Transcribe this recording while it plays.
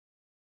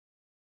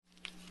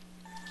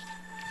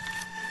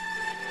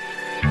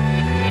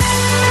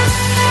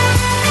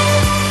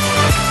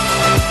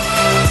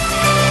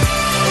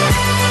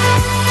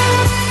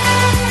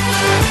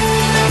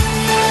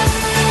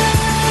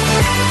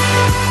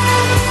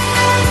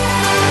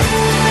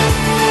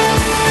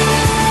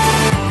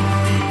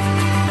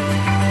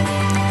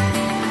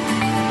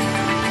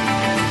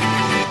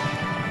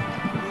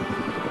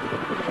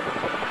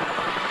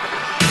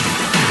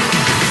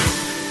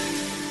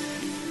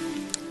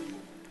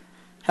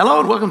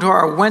Hello and welcome to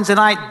our Wednesday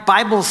night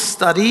Bible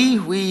study.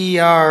 We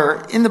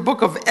are in the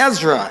book of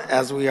Ezra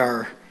as we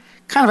are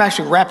kind of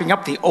actually wrapping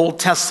up the Old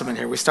Testament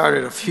here. We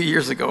started a few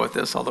years ago with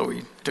this, although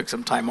we took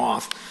some time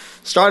off.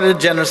 Started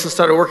at Genesis,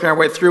 started working our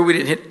way through. We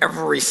didn't hit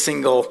every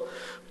single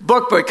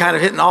book, but kind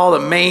of hitting all the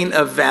main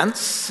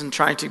events and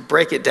trying to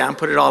break it down,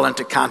 put it all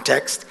into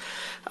context.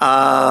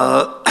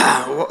 What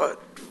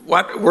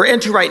we're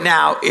into right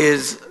now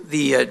is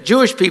the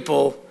Jewish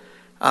people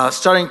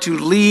starting to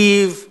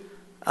leave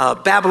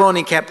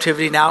Babylonian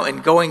captivity now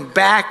and going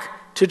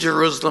back to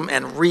Jerusalem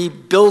and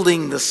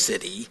rebuilding the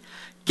city,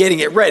 getting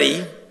it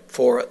ready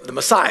for the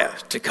Messiah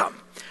to come.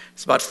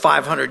 It's about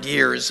 500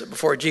 years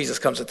before Jesus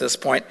comes at this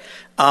point.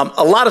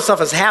 A lot of stuff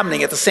is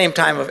happening at the same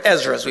time of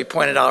Ezra, as we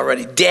pointed out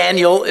already.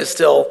 Daniel is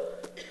still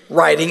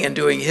writing and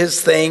doing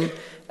his thing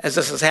as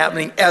this is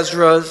happening.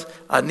 Ezra's,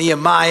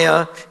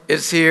 Nehemiah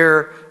is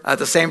here at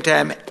the same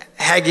time.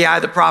 Haggai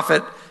the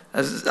prophet,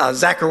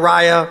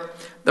 Zechariah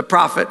the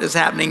prophet is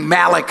happening.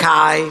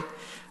 Malachi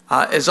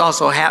is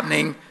also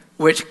happening,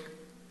 which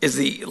is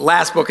the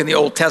last book in the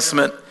Old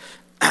Testament,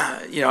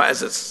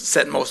 as it's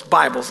set in most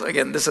Bibles.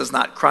 Again, this is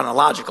not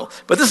chronological,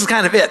 but this is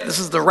kind of it. This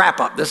is the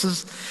wrap-up. This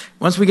is,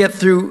 once we get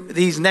through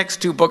these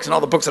next two books and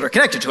all the books that are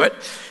connected to it,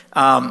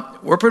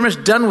 we're pretty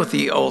much done with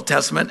the Old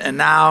Testament, and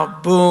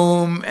now,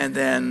 boom, and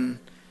then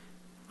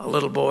a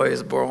little boy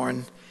is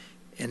born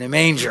in a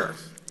manger.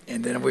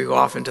 And then we go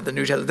off into the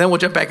New Testament. Then we'll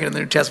jump back into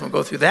the New Testament,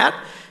 go through that.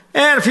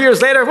 And a few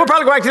years later, we'll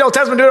probably go back to the Old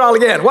Testament and do it all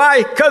again.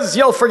 Why? Because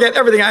you'll forget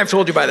everything I've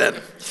told you by then.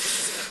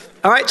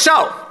 All right,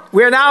 so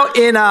we are now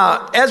in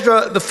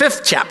Ezra, the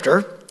 5th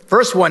chapter,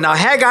 verse 1. Now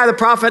Haggai the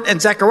prophet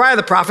and Zechariah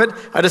the prophet,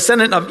 a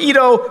descendant of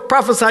Iddo,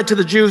 prophesied to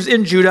the Jews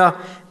in Judah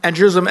and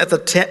Jerusalem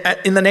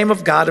in the name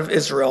of God of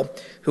Israel,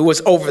 who was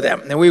over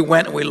them. And we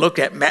went and we looked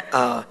at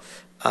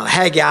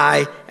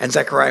Haggai and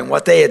Zechariah and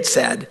what they had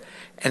said.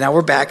 And now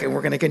we're back and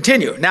we're going to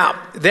continue. Now,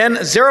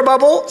 then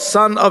Zerubbabel,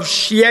 son of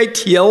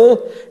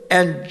Shealtiel,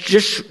 and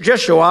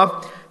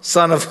Jeshua,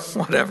 son of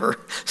whatever,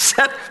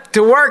 set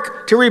to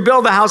work to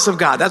rebuild the house of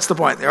God. That's the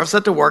point. They are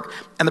set to work.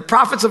 And the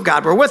prophets of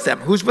God were with them.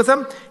 Who's with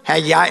them?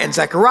 Haggai and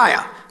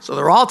Zechariah. So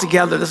they're all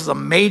together. This is a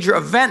major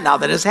event now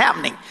that is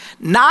happening.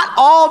 Not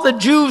all the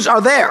Jews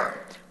are there.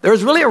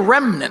 There's really a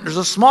remnant. There's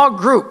a small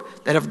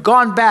group that have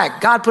gone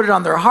back. God put it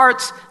on their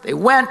hearts. They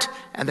went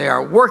and they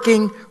are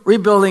working,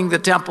 rebuilding the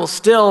temple.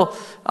 Still,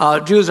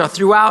 Jews are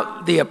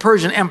throughout the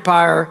Persian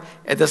Empire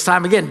at this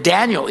time. Again,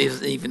 Daniel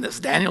is even this.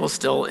 Daniel is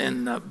still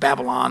in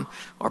Babylon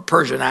or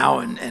Persia now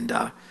and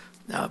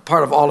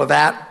part of all of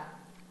that.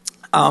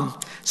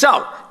 So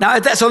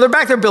they're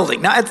back there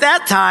building. Now at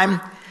that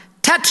time,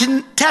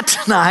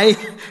 Tattenai,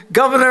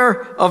 governor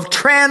of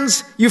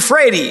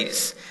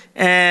Trans-Euphrates,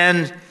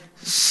 and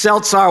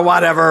Seltzar,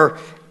 whatever,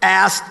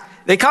 asked,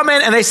 they come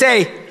in and they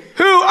say,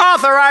 who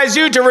authorized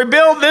you to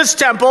rebuild this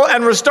temple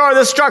and restore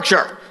this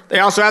structure? They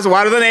also asked,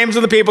 what are the names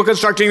of the people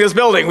constructing this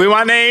building? We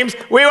want names,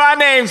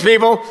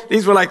 people.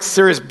 These were like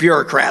serious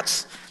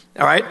bureaucrats,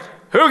 all right?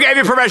 Who gave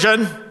you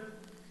permission?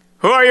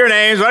 Who are your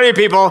names? What are your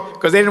people?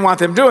 Because they didn't want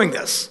them doing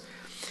this.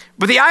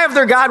 But the eye of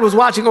their God was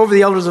watching over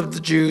the elders of the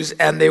Jews,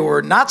 and they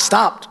were not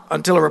stopped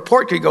until a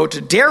report could go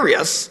to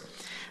Darius,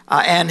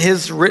 and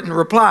his written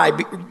reply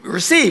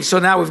received. So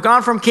now we've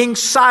gone from King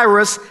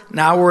Cyrus,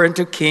 now we're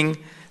into King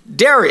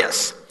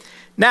Darius.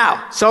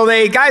 Now, so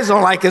the guys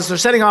don't like this. They're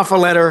sending off a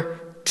letter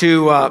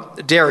to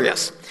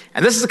Darius.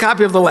 And this is a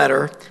copy of the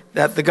letter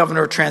that the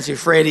governor of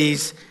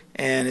Trans-Euphrates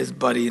and his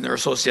buddy and their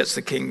associates,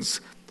 the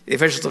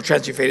officials of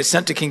Trans-Euphrates,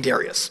 sent to King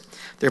Darius.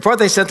 The report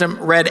they sent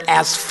him read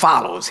as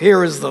follows.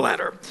 Here is the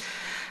letter.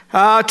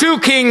 To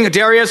King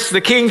Darius,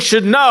 the king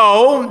should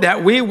know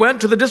that we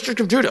went to the district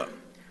of Judah,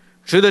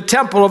 to the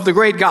temple of the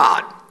great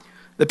God.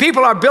 The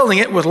people are building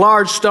it with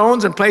large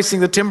stones and placing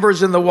the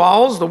timbers in the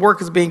walls. The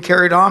work is being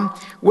carried on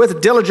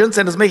with diligence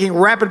and is making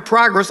rapid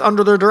progress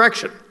under their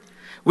direction.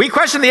 We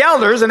questioned the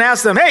elders and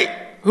asked them,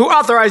 hey, who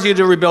authorized you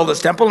to rebuild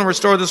this temple and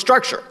restore the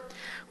structure?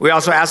 We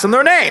also asked them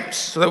their names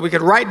so that we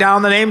could write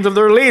down the names of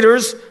their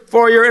leaders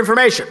for your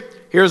information.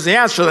 Here's the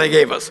answer they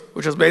gave us,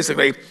 which was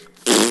basically,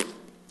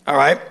 all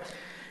right.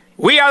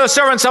 We are the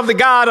servants of the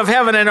God of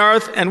heaven and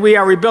earth, and we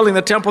are rebuilding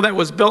the temple that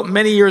was built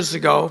many years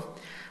ago,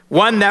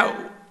 one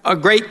that a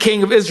great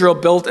king of Israel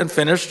built and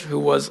finished, who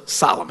was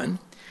Solomon.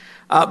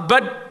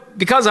 But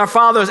because our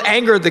fathers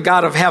angered the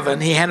God of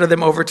heaven, he handed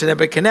them over to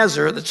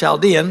Nebuchadnezzar, the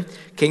Chaldean,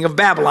 king of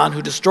Babylon,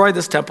 who destroyed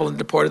this temple and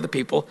deported the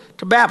people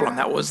to Babylon.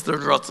 That was the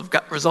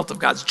result of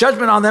God's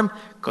judgment on them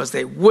because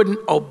they wouldn't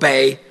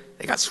obey.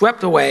 They got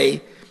swept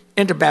away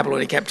into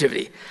Babylonian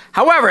captivity.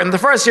 However, in the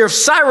first year of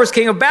Cyrus,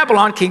 king of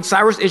Babylon, King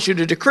Cyrus issued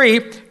a decree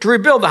to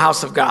rebuild the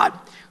house of God,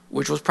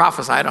 which was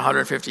prophesied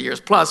 150 years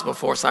plus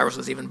before Cyrus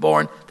was even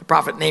born. The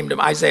prophet named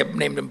him, Isaiah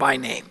named him by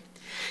name.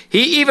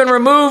 He even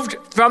removed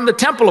from the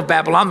temple of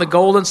Babylon the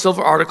gold and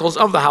silver articles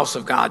of the house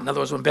of God. In other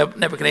words, when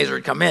Nebuchadnezzar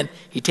had come in,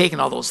 he'd taken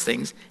all those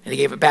things and he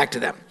gave it back to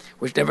them,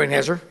 which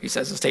Nebuchadnezzar, he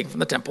says, is taken from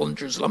the temple in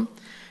Jerusalem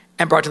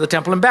and brought to the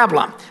temple in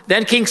Babylon.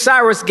 Then King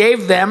Cyrus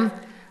gave them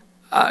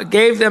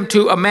gave them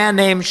to a man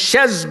named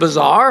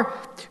Sheshbazzar,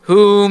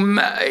 whom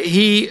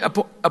he had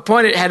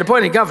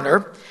appointed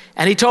governor.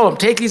 And he told him,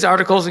 take these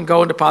articles and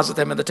go and deposit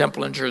them in the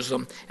temple in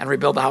Jerusalem and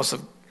rebuild the house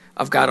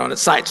of God on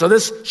its site. So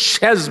this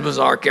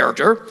Sheshbazzar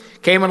character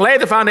came and laid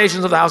the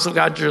foundations of the house of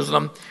God in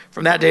Jerusalem.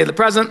 From that day to the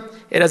present,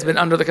 it has been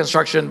under the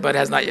construction, but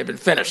has not yet been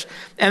finished.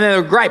 And then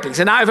they're griping.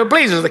 So now if it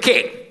pleases the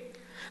king,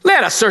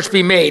 let a search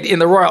be made in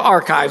the royal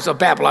archives of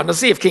Babylon to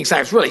see if King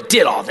Cyrus really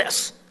did all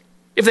this.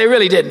 If they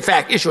really did, in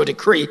fact, issue a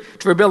decree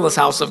to rebuild this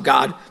house of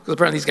God, because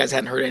apparently these guys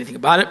hadn't heard anything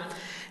about it.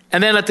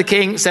 And then let the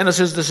king send us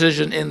his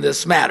decision in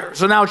this matter.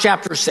 So now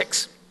chapter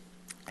 6.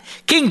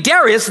 King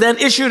Darius then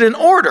issued an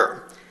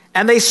order,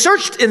 and they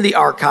searched in the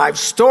archives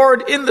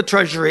stored in the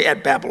treasury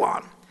at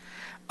Babylon.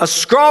 A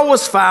scroll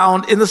was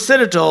found in the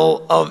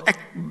citadel of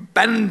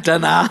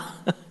Ecbatana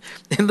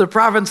in the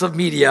province of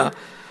Media,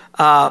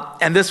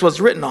 and this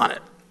was written on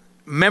it.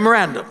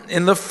 Memorandum.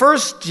 In the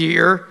first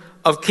year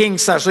of King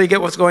Cyrus, so you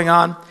get what's going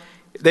on?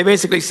 They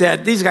basically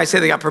said, these guys say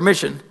they got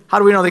permission. How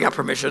do we know they got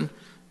permission?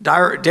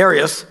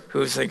 Darius,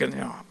 who's thinking,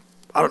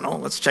 I don't know,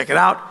 let's check it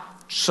out.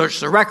 Search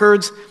the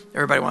records.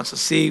 Everybody wants to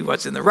see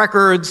what's in the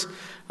records.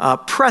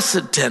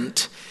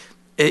 Precedent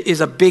is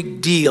a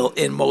big deal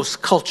in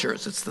most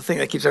cultures. It's the thing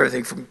that keeps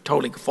everything from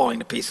totally falling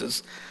to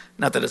pieces.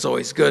 Not that it's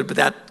always good, but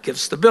that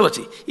gives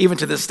stability. Even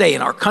to this day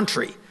in our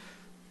country,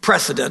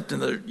 precedent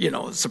and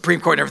the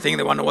Supreme Court and everything,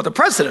 they want to know what the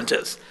precedent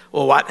is.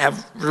 Well, what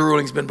have the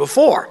rulings been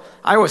before?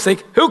 I always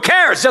think, who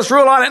cares? Just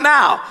rule on it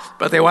now.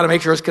 But they want to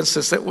make sure it's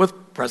consistent with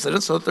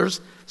precedent so that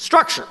there's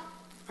structure.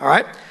 All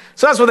right?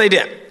 So that's what they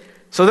did.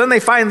 So then they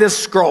find this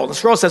scroll. The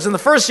scroll says, in the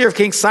first year of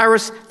King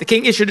Cyrus, the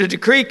king issued a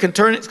decree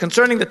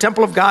concerning the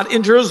temple of God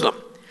in Jerusalem.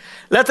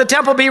 Let the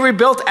temple be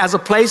rebuilt as a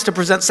place to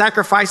present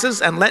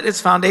sacrifices, and let its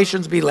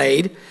foundations be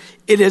laid.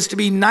 It is to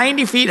be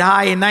 90 feet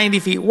high and 90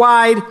 feet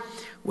wide,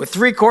 with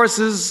 3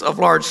 courses of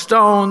large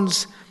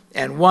stones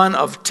and one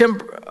of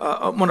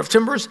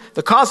timbers.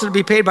 The cost is to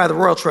be paid by the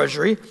royal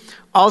treasury.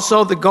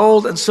 Also the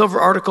gold and silver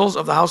articles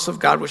of the house of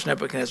God, which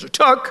Nebuchadnezzar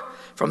took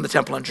from the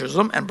temple in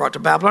Jerusalem and brought to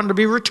Babylon, to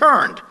be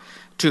returned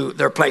to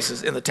their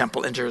places in the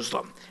temple in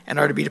Jerusalem and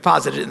are to be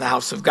deposited in the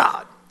house of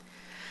God.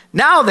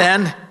 Now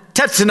then,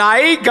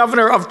 Tattenai,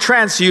 governor of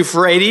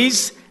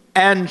Trans-Euphrates,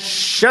 and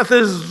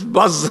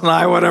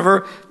Sheshbazzar,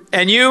 whatever,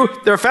 and you,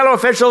 their fellow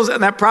officials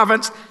in that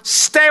province,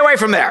 stay away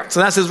from there. So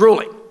that's his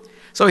ruling.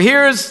 So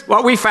here's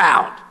what we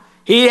found.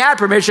 He had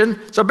permission,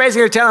 so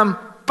basically tell him,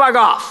 bug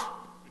off.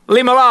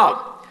 Leave him alone.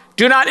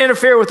 Do not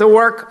interfere with the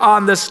work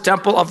on this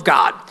temple of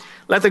God.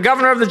 Let the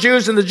governor of the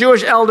Jews and the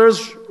Jewish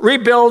elders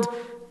rebuild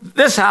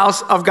this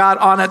house of God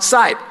on its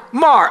site.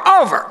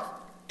 Moreover,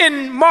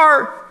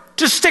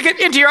 to stick it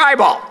into your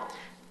eyeball,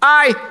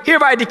 I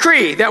hereby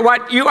decree that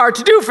what you are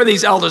to do for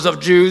these elders of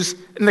Jews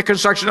in the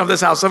construction of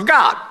this house of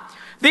God,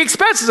 the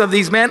expenses of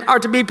these men are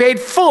to be paid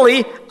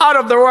fully out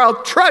of the royal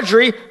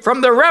treasury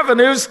from the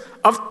revenues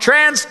of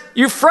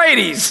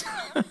Trans-Euphrates.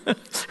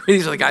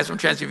 These are the guys from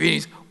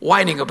Trans-Euphrates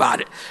whining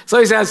about it. So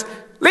he says,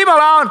 leave them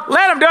alone,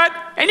 let them do it,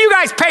 and you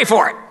guys pay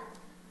for it.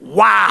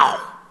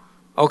 Wow.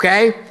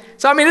 Okay?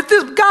 So, I mean, if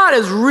this God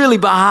is really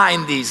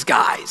behind these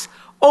guys,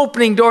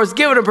 opening doors,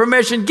 giving them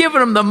permission, giving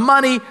them the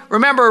money.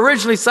 Remember,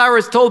 originally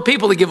Cyrus told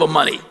people to give them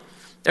money.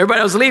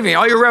 Everybody was leaving.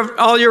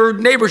 All your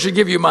neighbors should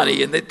give you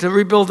money to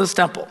rebuild this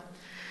temple.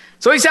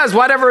 So he says,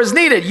 whatever is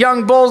needed,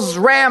 young bulls,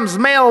 rams,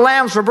 male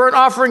lambs for burnt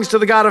offerings to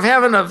the God of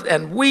heaven,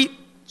 and wheat,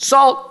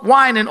 salt,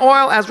 wine, and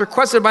oil, as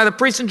requested by the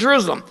priests in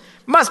Jerusalem,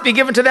 must be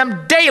given to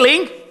them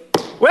daily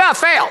without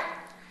fail,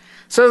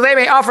 so that they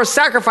may offer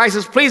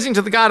sacrifices pleasing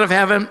to the God of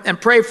heaven and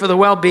pray for the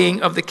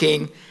well-being of the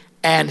king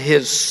and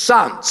his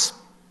sons.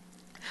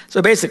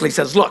 So basically he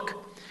says, look,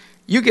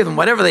 you give them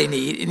whatever they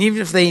need, and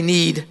even if they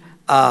need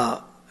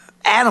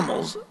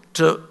animals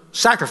to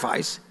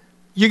sacrifice,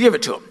 you give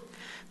it to them.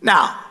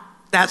 Now,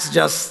 that's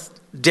just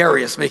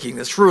Darius making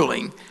this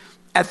ruling.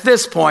 At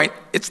this point,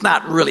 it's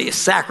not really a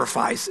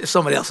sacrifice if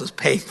somebody else is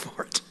paying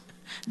for it.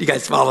 Do you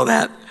guys follow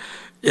that?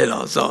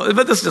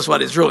 But this is just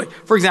what it's ruling.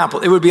 For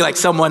example, it would be like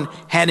someone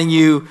handing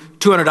you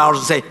 $200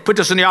 and say, put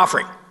this in the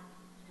offering.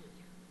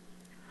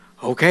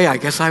 Okay, I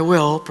guess I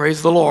will.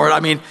 Praise the Lord. I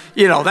mean,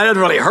 that doesn't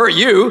really hurt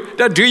you.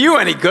 Doesn't do you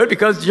any good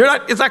because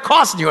it's not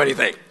costing you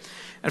anything.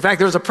 In fact,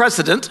 there's a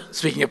precedent,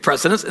 speaking of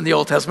precedents in the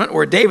Old Testament,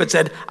 where David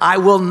said, I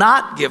will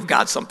not give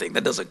God something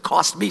that doesn't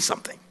cost me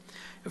something.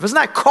 If it's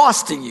not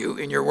costing you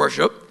in your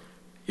worship,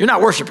 you're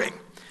not worshiping.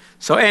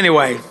 So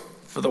anyway,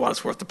 for the what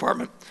it's worth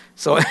department.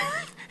 So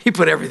he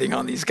put everything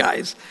on these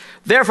guys.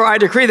 Therefore, I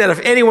decree that if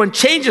anyone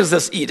changes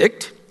this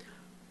edict,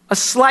 a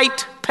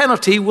slight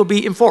penalty will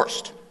be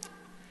enforced.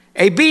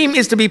 A beam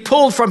is to be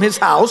pulled from his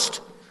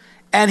house,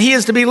 and he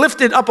is to be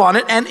lifted up on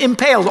it and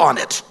impaled on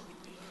it.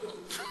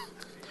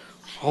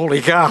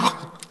 Holy cow.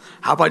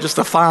 How about just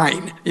a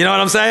fine? You know what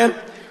I'm saying?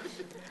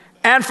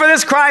 And for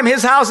this crime,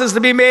 his house is to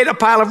be made a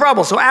pile of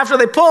rubble. So after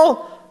they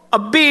pull a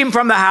beam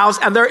from the house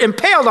and they're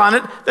impaled on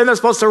it, then they're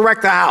supposed to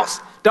wreck the house.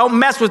 Don't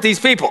mess with these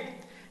people.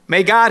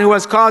 May God, who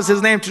has caused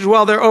his name to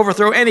dwell there,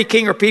 overthrow any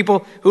king or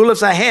people who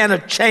lifts a hand to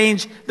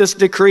change this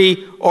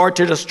decree or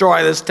to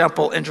destroy this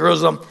temple in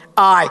Jerusalem.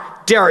 I,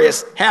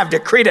 Darius, have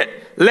decreed it.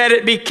 Let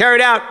it be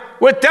carried out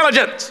with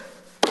diligence.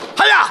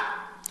 Hiya!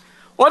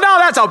 Well, now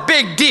that's a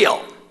big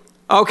deal.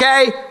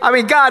 Okay? I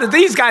mean, God,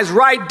 these guys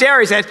write.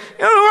 Darius says,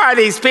 who are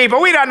these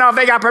people? We don't know if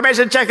they got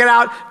permission. Check it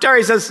out.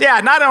 Darius says,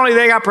 yeah, not only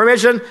they got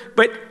permission,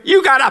 but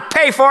you got to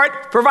pay for it,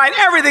 provide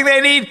everything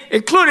they need,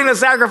 including the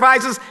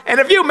sacrifices. And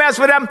if you mess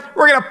with them,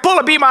 we're going to pull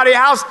a beam out of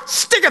your house,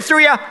 stick it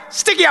through you,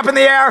 stick you up in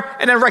the air,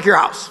 and then wreck your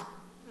house.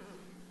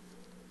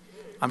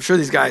 I'm sure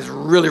these guys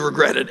really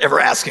regretted ever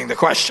asking the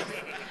question.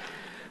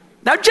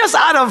 Now, just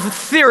out of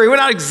theory, we're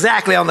not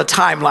exactly on the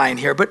timeline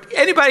here, but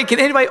can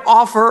anybody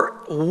offer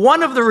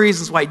one of the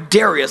reasons why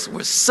Darius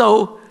was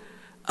so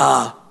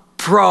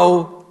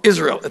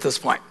pro-Israel at this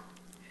point?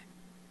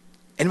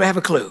 Anybody have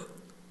a clue?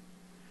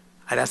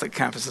 I'd ask the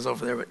campuses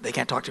over there, but they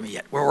can't talk to me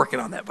yet. We're working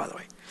on that, by the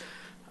way.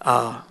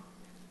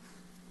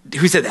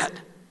 Who said that?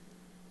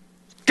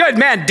 Good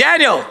man,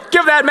 Daniel.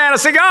 Give that man a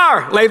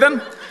cigar,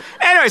 Lathan.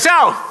 Anyway,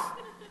 so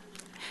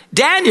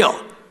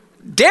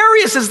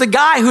Darius is the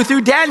guy who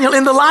threw Daniel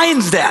in the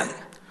lion's den.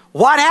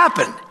 What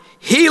happened?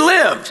 He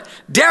lived.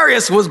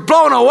 Darius was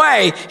blown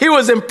away. He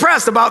was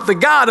impressed about the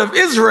God of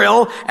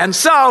Israel, and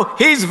so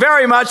he's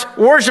very much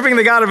worshiping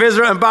the God of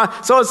Israel.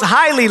 So it's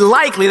highly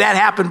likely that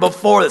happened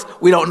before this.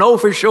 We don't know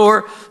for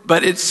sure,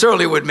 but it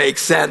certainly would make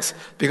sense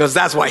because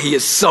that's why he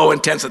is so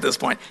intense at this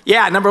point.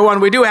 Yeah, number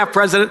one, we do have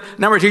president.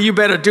 Number two, you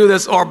better do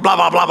this or blah,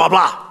 blah, blah, blah,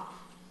 blah.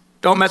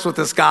 Don't mess with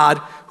this God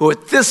who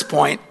at this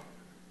point,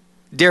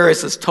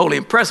 Darius is totally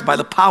impressed by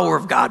the power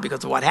of God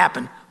because of what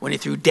happened when he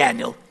threw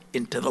Daniel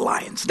into the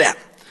lion's den.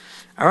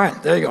 All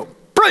right, there you go.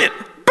 Brilliant,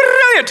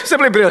 brilliant,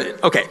 simply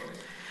brilliant. Okay.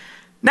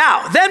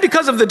 Now, then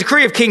because of the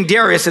decree of King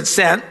Darius, it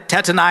sent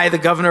Tattenai, the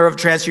governor of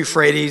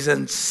Trans-Euphrates,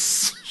 and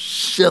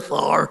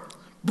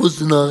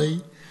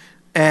Shethar-Bozenai,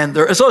 and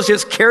their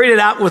associates carried it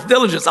out with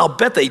diligence. I'll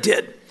bet they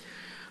did.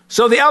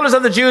 So the elders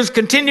of the Jews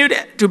continued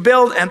to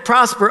build and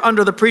prosper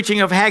under the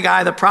preaching of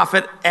Haggai, the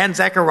prophet, and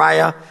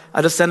Zechariah,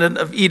 a descendant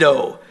of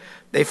Iddo.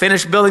 They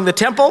finished building the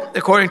temple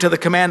according to the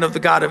command of the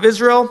God of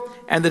Israel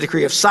and the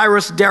decree of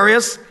Cyrus,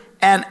 Darius,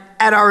 and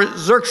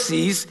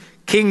Artaxerxes,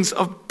 kings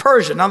of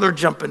Persia. Now they're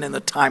jumping in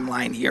the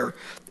timeline here.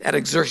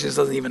 Artaxerxes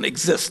doesn't even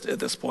exist at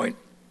this point.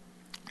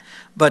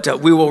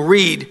 But we will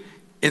read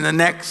in the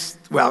next,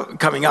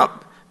 coming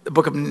up, the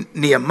book of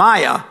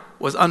Nehemiah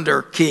was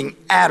under King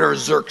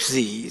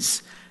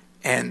Artaxerxes,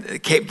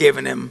 and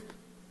given him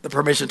the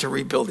permission to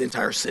rebuild the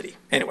entire city.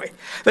 Anyway,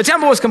 the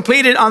temple was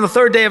completed on the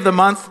third day of the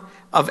month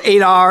of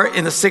Adar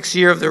in the 6th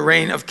year of the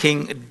reign of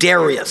King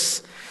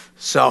Darius.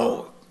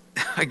 So,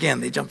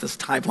 again, they jumped this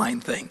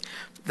timeline thing.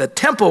 The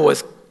temple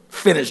was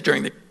finished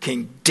during the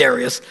King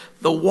Darius.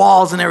 The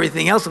walls and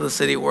everything else of the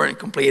city weren't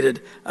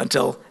completed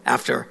until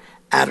after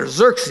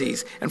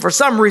Artaxerxes. And for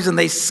some reason,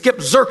 they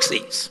skipped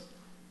Xerxes.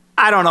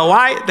 I don't know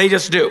why, they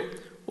just do.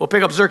 We'll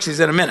pick up Xerxes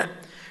in a minute.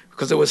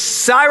 Because it was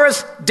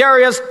Cyrus,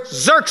 Darius,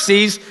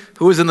 Xerxes,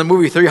 who was in the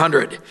movie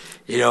 300.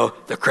 You know,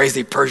 the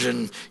crazy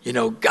Persian,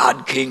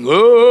 God king,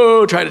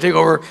 trying to take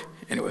over.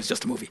 Anyway, it's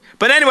just a movie.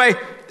 But anyway,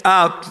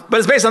 but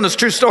it's based on this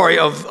true story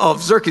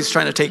of Xerxes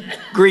trying to take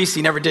Greece.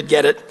 He never did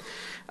get it.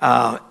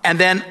 And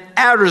then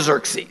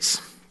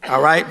Artaxerxes,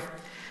 all right?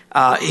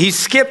 He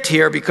skipped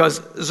here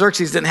because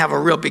Xerxes didn't have a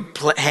real big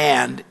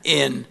hand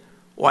in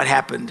what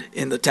happened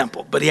in the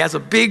temple. But he has a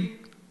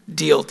big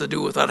deal to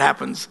do with what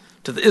happens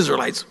to the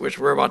Israelites, which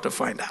we're about to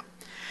find out.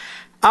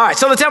 All right,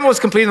 so the temple was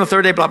completed on the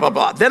third day, blah, blah,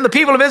 blah. Then the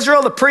people of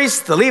Israel, the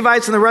priests, the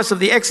Levites, and the rest of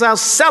the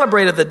exiles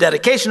celebrated the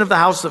dedication of the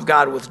house of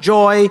God with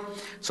joy.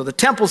 So the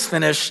temple's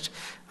finished.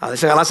 They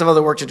still got lots of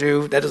other work to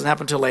do. That doesn't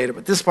happen until later,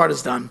 but this part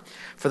is done.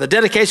 For the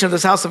dedication of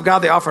this house of God,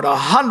 they offered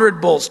 100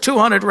 bulls,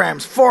 200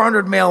 rams,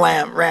 400 male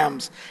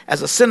rams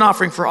as a sin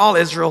offering for all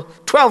Israel,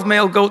 12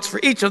 male goats for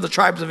each of the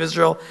tribes of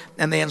Israel,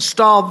 and they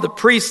installed the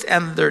priests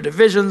and their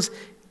divisions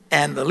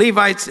and the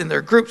Levites in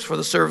their groups for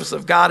the service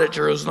of God at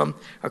Jerusalem,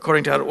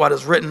 according to what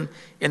is written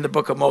in the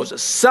book of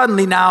Moses.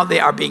 Suddenly now they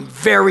are being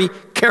very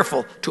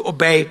careful to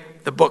obey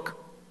the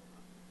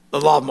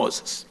law of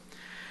Moses.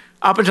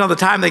 Up until the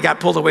time they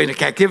got pulled away into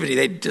captivity,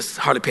 they just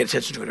hardly paid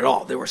attention to it at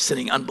all. They were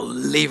sinning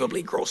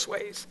unbelievably gross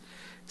ways.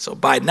 So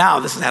by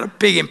now, this has had a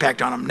big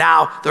impact on them.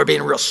 Now they're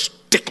being real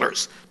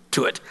sticklers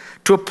to it,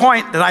 to a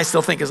point that I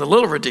still think is a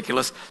little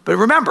ridiculous. But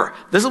remember,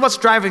 this is what's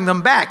driving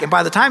them back. And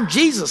by the time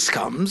Jesus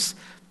comes,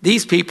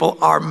 these people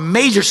are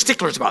major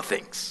sticklers about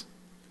things.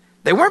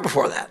 They weren't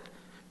before that.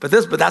 But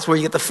that's where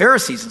you get the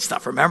Pharisees and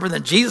stuff. Remember?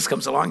 Then Jesus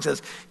comes along and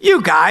says, you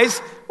guys,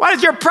 what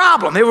is your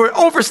problem? They were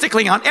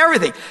over-stickling on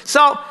everything.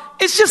 So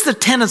it's just the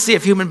tendency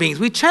of human beings.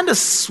 We tend to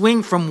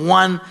swing from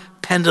one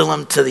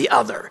pendulum to the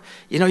other.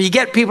 You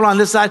get people on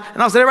this side,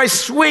 and all of a sudden everybody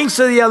swings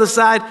to the other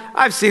side.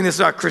 I've seen this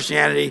about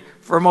Christianity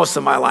for most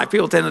of my life.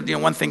 People tend to,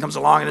 one thing comes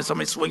along and then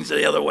somebody swings it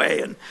the other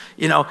way. And,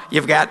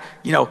 you've got,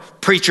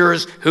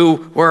 preachers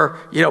who were,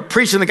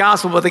 preaching the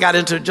gospel, but they got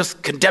into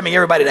just condemning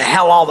everybody to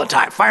hell all the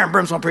time. Fire and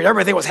brimstone preaching.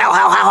 Everything was hell,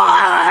 hell, hell,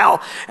 hell,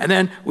 hell. And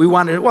then we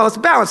wanted, let's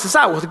balance this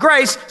out with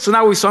grace. So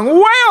now we swung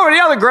way over the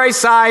other grace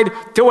side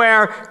to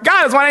where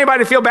God doesn't want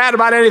anybody to feel bad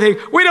about anything.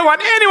 We don't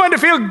want anyone to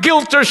feel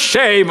guilt or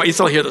shame. You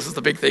still hear this is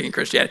the big thing in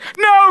Christianity.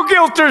 No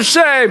guilt or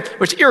shame,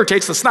 which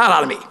irritates the snot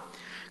out of me.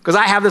 Because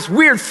I have this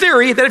weird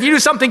theory that if you do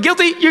something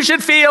guilty, you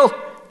should feel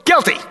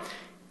guilty.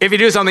 If you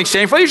do something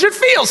shameful, you should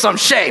feel some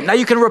shame. Now,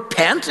 you can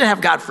repent and have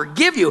God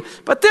forgive you,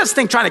 but this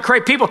thing trying to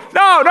create people,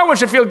 no one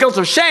should feel guilt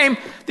or shame.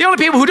 The only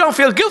people who don't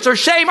feel guilt or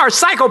shame are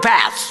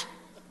psychopaths.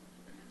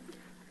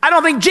 I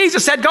don't think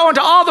Jesus said go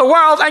into all the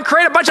world and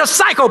create a bunch of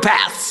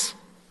psychopaths.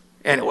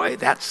 Anyway,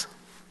 that's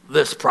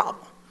this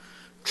problem.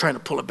 Trying to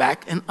pull it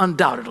back, and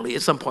undoubtedly,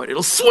 at some point,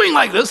 it'll swing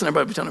like this, and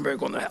everybody will be telling everybody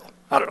going to hell.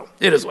 I don't know.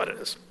 It is what it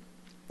is.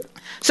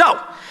 So,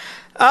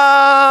 where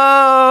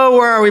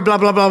are we? Blah,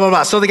 blah, blah, blah,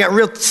 blah. So they got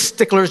real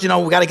sticklers. We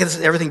got to get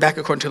everything back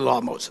according to the law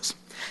of Moses.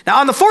 Now,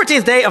 on the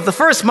 14th day of the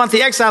first month,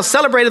 the exiles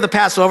celebrated the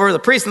Passover. The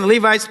priests and the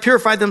Levites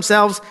purified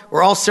themselves,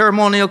 were all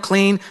ceremonial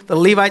clean. The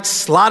Levites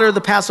slaughtered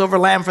the Passover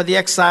lamb for the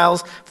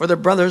exiles, for their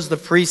brothers, the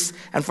priests,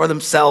 and for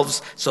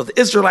themselves. So the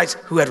Israelites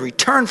who had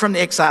returned from the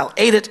exile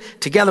ate it,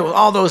 together with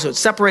all those who had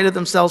separated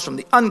themselves from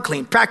the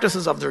unclean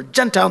practices of their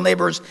Gentile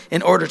neighbors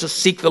in order to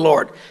seek the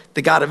Lord,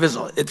 the God of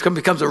Israel. It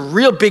becomes a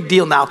real big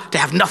deal now to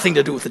have nothing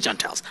to do with the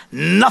Gentiles.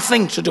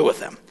 Nothing to do with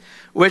them,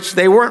 which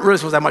they weren't really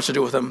supposed to have much to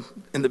do with them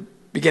in the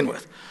begin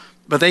with.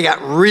 But they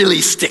got really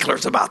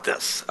sticklers about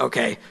this,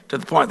 okay, to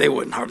the point they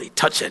wouldn't hardly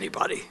touch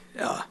anybody.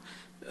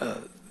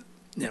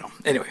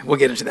 Anyway, we'll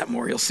get into that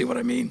more. You'll see what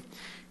I mean.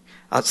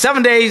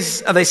 7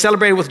 days they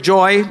celebrated with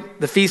joy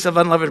the Feast of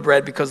Unleavened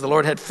Bread because the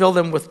Lord had filled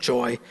them with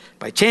joy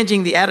by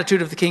changing the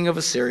attitude of the king of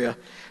Assyria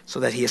so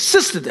that he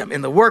assisted them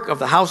in the work of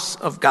the house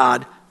of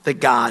God, the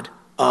God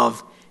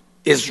of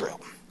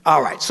Israel.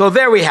 All right, so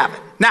there we have it.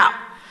 Now,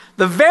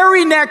 the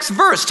very next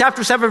verse,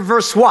 chapter 7,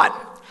 verse 1.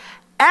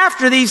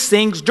 After these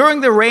things, during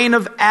the reign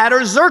of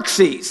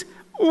Artaxerxes.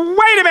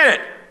 Wait a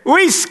minute,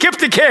 we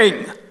skipped a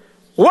king.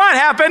 What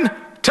happened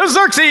to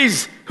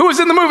Xerxes, who was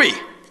in the movie?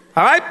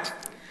 All right?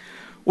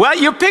 Well,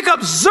 you pick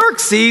up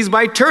Xerxes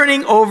by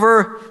turning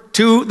over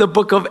to the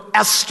book of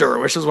Esther,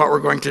 which is what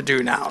we're going to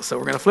do now. So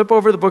we're going to flip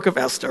over the book of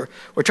Esther.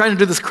 We're trying to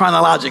do this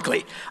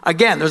chronologically.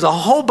 Again, there's a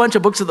whole bunch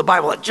of books of the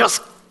Bible that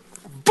just,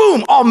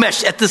 boom, all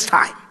mesh at this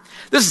time.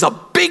 This is a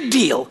big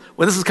deal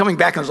when this is coming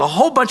back, and there's a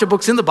whole bunch of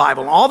books in the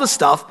Bible and all this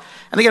stuff.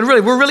 And again,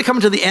 we're really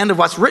coming to the end of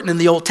what's written in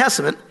the Old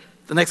Testament.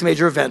 The next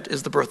major event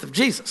is the birth of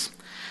Jesus.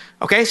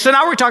 Okay, so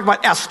now we're talking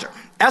about Esther.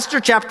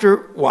 Esther chapter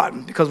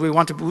 1, because we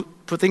want to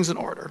put things in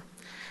order.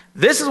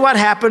 This is what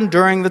happened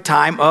during the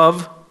time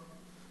of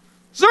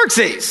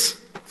Xerxes,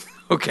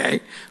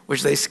 okay,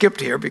 which they skipped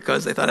here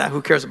because they thought,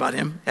 who cares about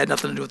him? It had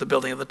nothing to do with the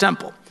building of the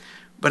temple.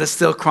 But it's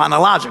still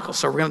chronological,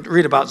 so we're going to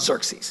read about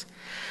Xerxes.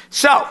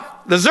 So,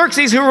 the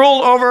Xerxes who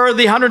ruled over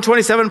the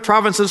 127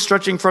 provinces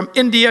stretching from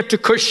India to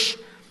Cush.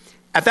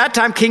 At that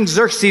time, King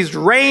Xerxes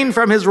reigned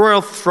from his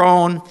royal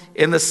throne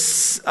in the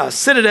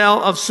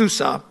citadel of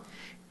Susa.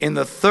 In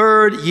the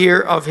 3rd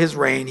year of his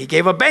reign, he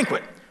gave a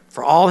banquet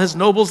for all his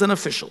nobles and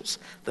officials,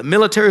 the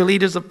military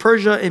leaders of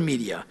Persia and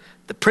Media.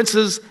 The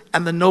princes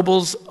and the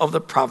nobles of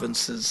the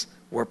provinces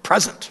were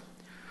present.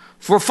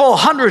 For a full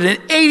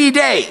 180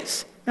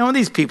 days. Now, when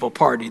these people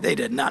partied, they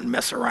did not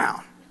mess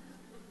around.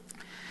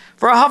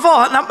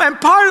 And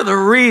part of the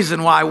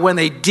reason why when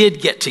they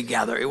did get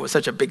together, it was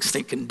such a big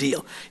stinking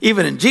deal.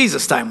 Even in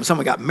Jesus' time, when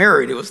someone got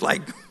married, it was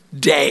like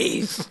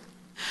days,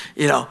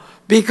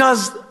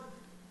 because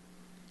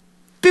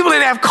people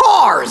didn't have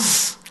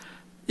cars,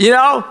 You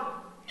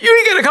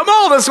ain't gonna come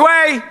all this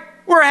way.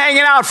 We're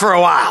hanging out for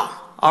a while,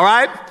 all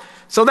right?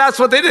 So that's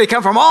what they do. They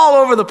come from all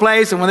over the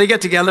place, and when they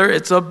get together,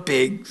 it's a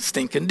big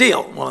stinking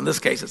deal. Well, in this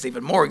case, it's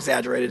even more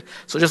exaggerated.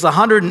 So just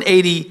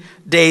 180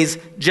 days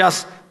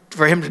just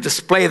for him to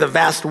display the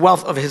vast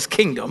wealth of his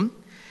kingdom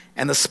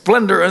and the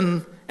splendor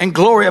and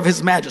glory of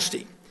his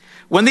majesty.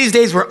 When these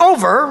days were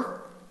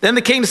over, then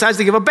the king decides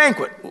to give a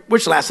banquet,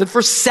 which lasted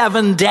for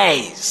 7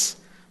 days.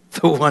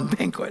 The one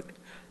banquet.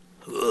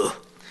 Ugh.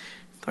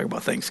 Talk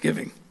about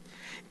Thanksgiving.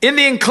 In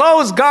the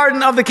enclosed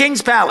garden of the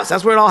king's palace.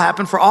 That's where it all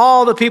happened for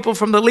all the people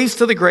from the least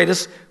to the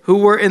greatest who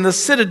were in the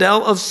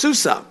citadel of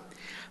Susa.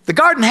 The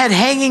garden had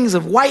hangings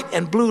of white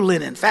and blue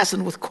linen,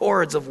 fastened with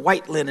cords of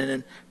white linen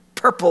and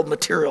purple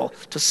material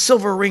to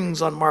silver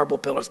rings on marble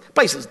pillars.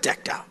 Place was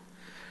decked out.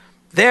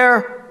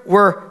 There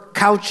were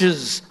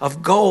couches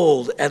of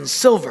gold and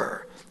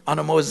silver on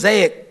a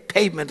mosaic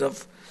pavement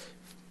of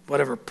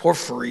whatever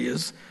porphyry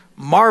is,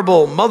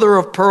 marble, mother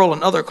of pearl,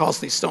 and other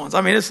costly stones.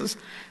 I mean, this is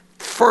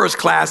first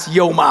class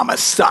yo mama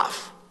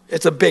stuff.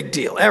 It's a big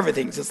deal.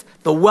 Everything's just,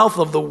 the wealth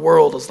of the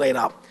world is laid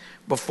out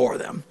before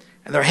them.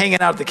 And they're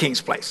hanging out at the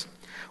king's place.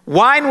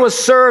 Wine was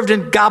served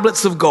in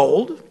goblets of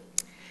gold,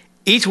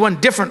 each one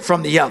different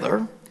from the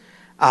other.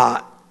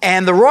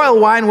 And the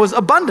royal wine was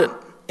abundant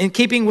in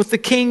keeping with the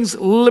king's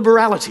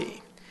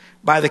liberality.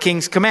 By the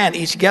king's command,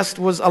 each guest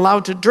was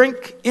allowed to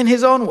drink in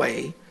his own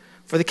way,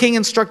 for the king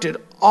instructed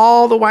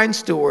all the wine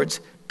stewards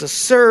to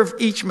serve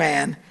each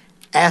man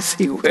as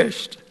he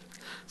wished.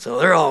 So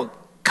they're all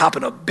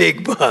copping a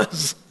big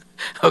buzz.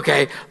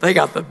 Okay, they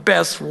got the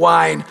best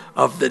wine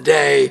of the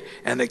day,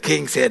 and the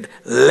king said,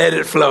 let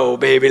it flow,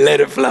 baby,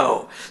 let it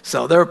flow.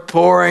 So they're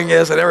pouring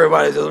this, and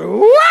everybody's just,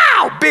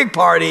 wow, big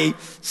party,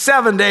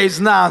 7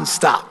 days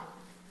nonstop.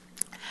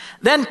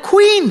 Then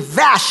Queen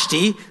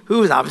Vashti,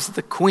 who is obviously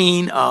the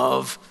queen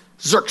of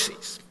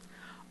Xerxes,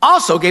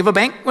 also gave a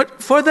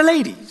banquet for the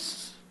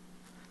ladies.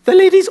 The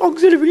ladies'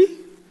 auxiliary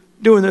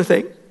doing their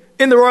thing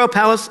in the royal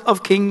palace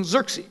of King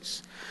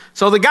Xerxes.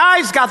 So the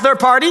guys got their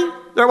party.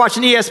 They're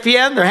watching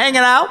ESPN. They're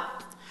hanging out.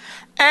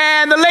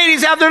 And the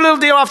ladies have their little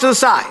deal off to the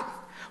side.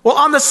 Well,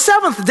 on the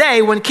seventh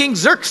day, when King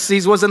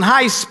Xerxes was in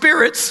high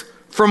spirits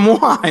from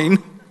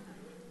wine,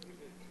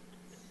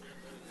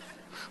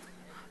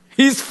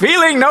 he's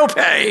feeling no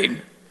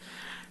pain.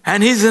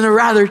 And he's in a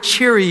rather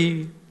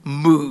cheery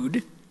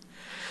mood.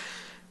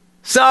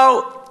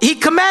 So he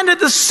commanded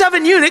the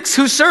 7 eunuchs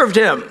who served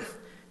him.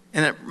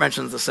 And it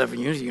mentions the 7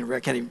 eunuchs. I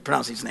can't even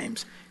pronounce these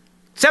names.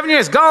 7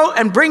 eunuchs, go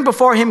and bring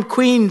before him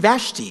Queen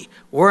Vashti,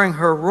 wearing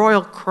her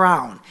royal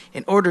crown,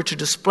 in order to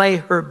display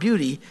her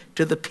beauty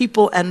to the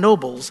people and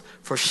nobles,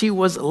 for she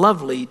was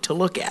lovely to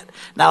look at.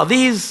 Now,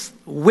 these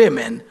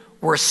women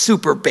were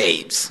super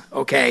babes,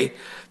 okay?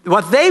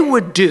 What they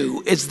would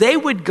do is they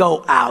would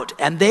go out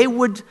and they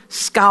would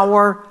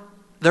scour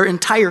their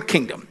entire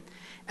kingdom.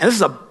 And this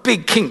is a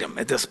big kingdom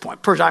at this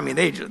point. Persia, I mean,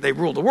 they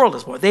ruled the world at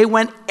this point. They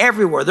went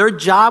everywhere. Their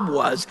job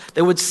was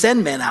they would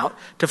send men out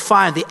to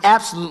find the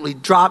absolutely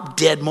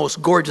drop-dead,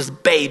 most gorgeous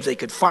babes they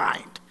could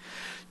find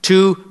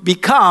to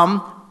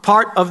become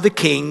part of the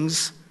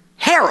king's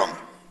harem.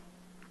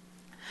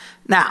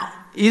 Now,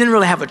 you didn't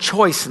really have a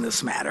choice in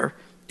this matter.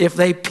 If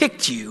they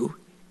picked you,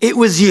 it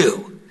was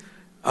you,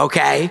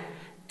 okay?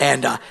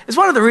 And it's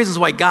one of the reasons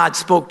why God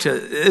spoke to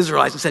the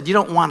Israelites and said, you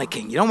don't want a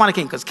king. You don't want a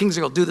king because kings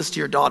are going to do this to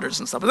your daughters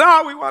and stuff.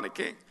 Oh, we want a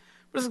king.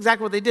 But that's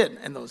exactly what they did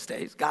in those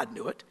days. God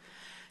knew it.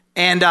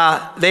 And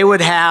they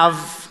would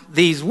have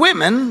these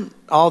women,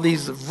 all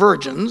these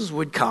virgins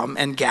would come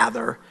and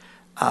gather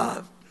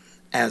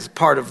as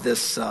part of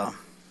this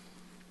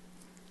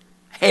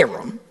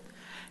harem.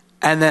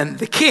 And then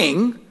the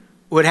king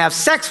would have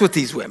sex with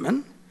these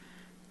women.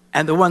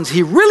 And the ones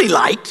he really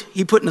liked,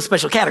 he put in a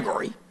special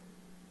category.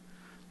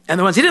 And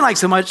the ones he didn't like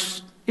so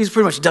much, he's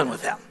pretty much done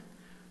with them.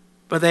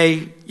 But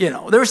they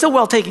were still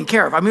well taken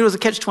care of. I mean, it was a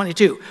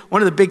catch-22.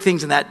 One of the big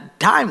things in that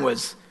time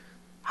was,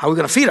 how are we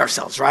going to feed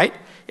ourselves, right?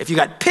 If you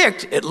got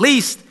picked, at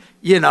least,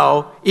 even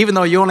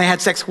though you only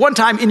had sex one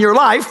time in your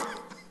life,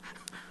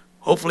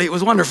 hopefully it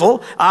was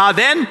wonderful,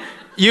 then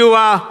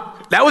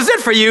that was it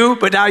for you,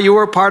 but now you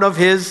were part of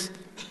his,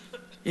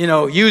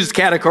 used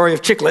category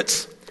of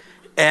chicklets.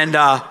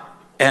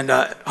 And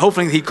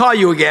hopefully he'd call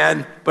you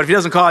again, but if he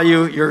doesn't call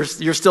you, you're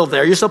still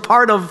there. You're still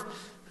part of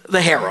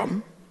the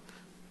harem.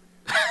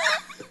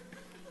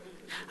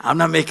 I'm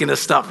not making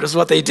this stuff. This is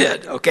what they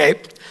did, okay?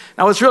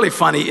 Now, what's really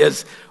funny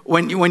is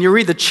when you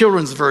read the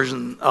children's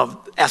version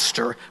of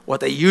Esther, what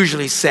they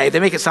usually say, they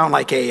make it sound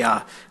like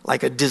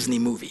a Disney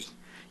movie.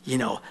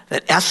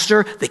 That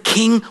Esther, the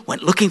king,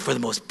 went looking for the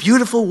most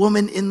beautiful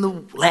woman in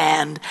the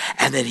land,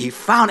 and then he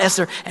found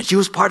Esther, and she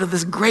was part of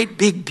this great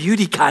big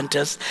beauty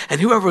contest, and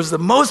whoever was the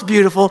most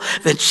beautiful,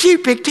 then she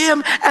picked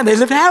him, and they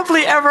lived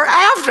happily ever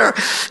after.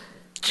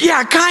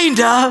 Yeah,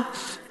 kinda.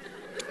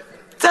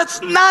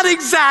 That's not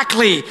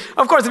exactly.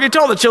 Of course, if you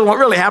told the children what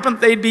really happened,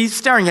 they'd be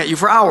staring at you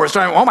for hours,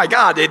 trying, oh my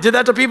God, they did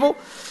that to people?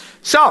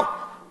 So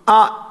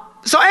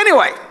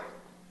anyway,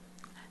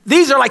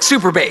 these are like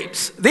super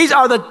babes. These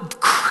are the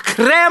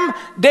creme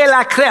de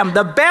la creme.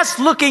 The best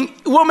looking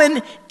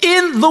women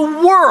in the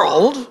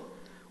world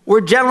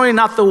were generally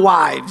not the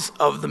wives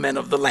of the men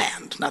of the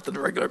land, not the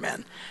regular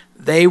men.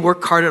 They were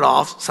carted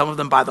off, some of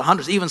them by the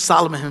hundreds. Even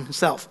Solomon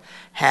himself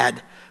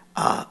had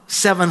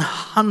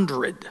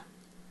 700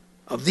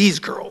 of these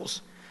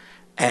girls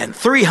and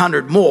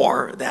 300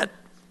 more that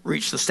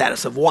reached the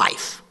status of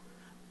wife.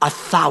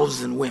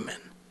 1,000 women.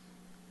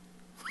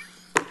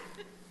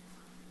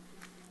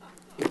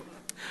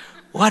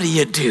 What do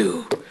you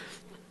do?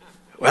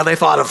 Well, they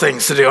thought of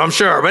things to do, I'm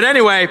sure. But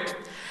anyway,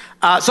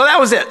 so that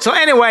was it. So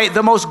anyway,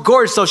 the most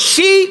gorgeous. So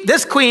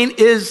this queen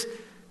is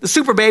the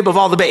super babe of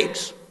all the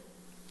babes.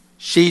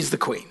 She's the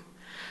queen.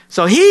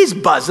 So he's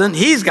buzzing.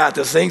 He's got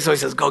this thing. So he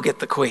says, go get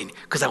the queen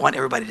because I want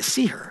everybody to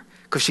see her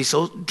because she's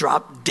so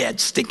drop dead,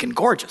 stinking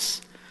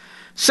gorgeous.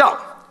 So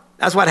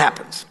that's what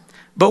happens.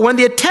 But when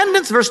the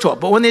attendants, verse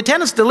 12, but when the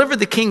attendants delivered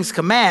the king's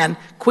command,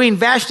 Queen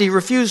Vashti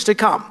refused to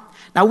come.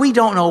 Now, we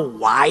don't know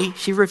why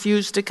she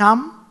refused to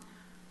come.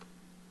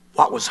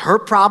 What was her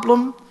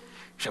problem?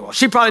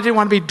 She probably didn't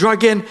want to be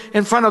drug in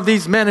front of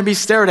these men and be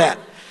stared at.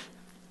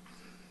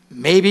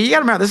 Maybe, you got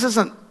to remember, this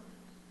isn't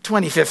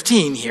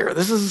 2015 here.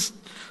 This is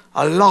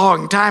a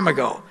long time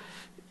ago.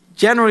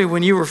 Generally,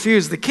 when you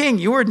refuse the king,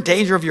 you were in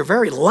danger of your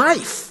very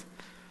life.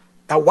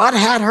 Now, what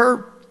had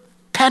her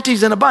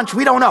panties in a bunch?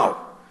 We don't know.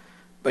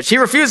 But she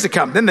refused to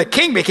come. Then the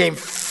king became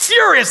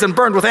furious and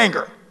burned with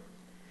anger.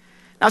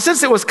 Now,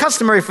 since it was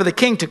customary for the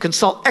king to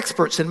consult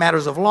experts in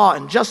matters of law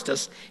and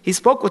justice, he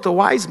spoke with the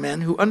wise men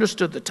who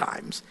understood the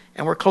times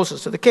and were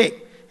closest to the king.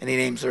 And he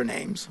names their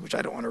names, which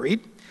I don't want to read.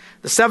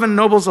 The 7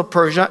 nobles of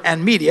Persia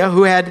and Media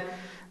who had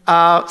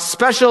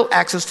special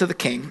access to the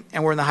king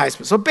and were in the highest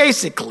place. So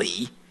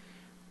basically,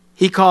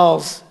 he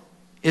calls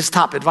his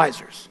top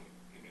advisors.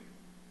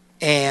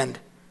 And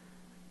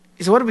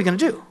he said, what are we going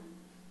to do?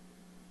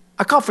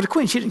 I called for the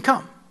queen. She didn't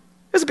come.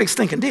 It was a big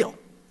stinking deal.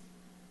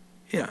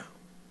 Yeah.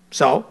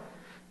 So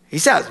he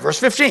says, verse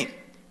 15,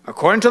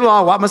 according to the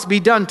law, what must be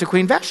done to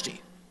Queen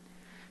Vashti?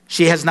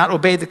 She has not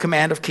obeyed the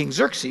command of King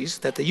Xerxes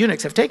that the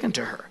eunuchs have taken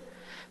to her.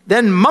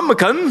 Then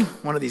Memucan,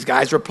 one of these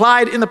guys,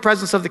 replied in the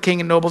presence of the king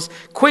and nobles,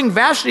 Queen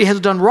Vashti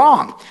has done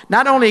wrong,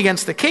 not only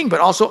against the king,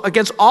 but also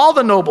against all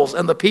the nobles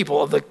and the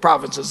people of the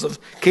provinces of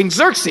King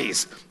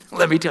Xerxes.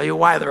 Let me tell you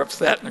why they're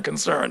upset and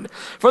concerned.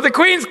 For the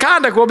queen's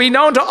conduct will be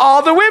known to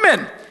all the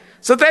women,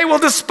 so they will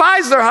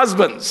despise their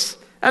husbands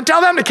and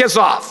tell them to kiss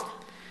off.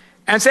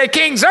 And say,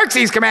 King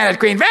Xerxes commanded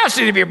Queen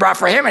Vashti to be brought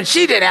for him, and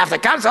she didn't have to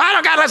come, so I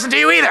don't got to listen to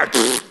you either.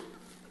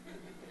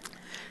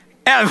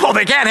 And, well,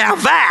 they can't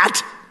have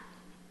that.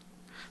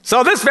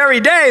 So this very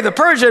day, the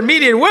Persian and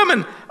Median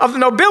women of the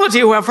nobility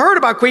who have heard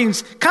about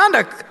Queen's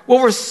conduct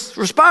will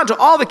respond to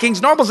all the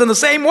king's nobles in the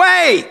same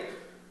way.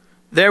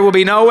 There will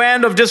be no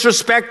end of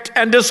disrespect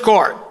and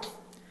discord.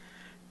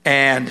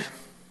 And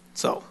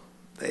so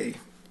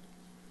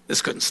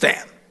this couldn't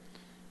stand.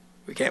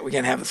 We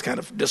can't have this kind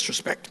of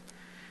disrespect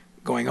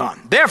going on.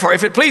 Therefore,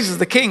 if it pleases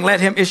the king, let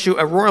him issue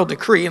a royal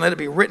decree and let it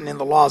be written in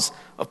the laws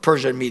of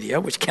Persia and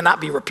Media, which cannot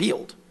be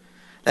repealed,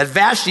 that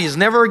Vashti is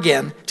never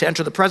again to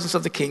enter the presence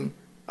of King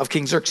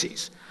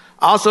Xerxes.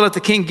 Also let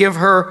the king give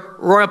her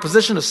royal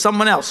position to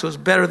someone else who is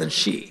better than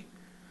she.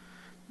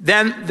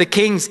 Then the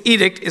king's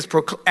edict is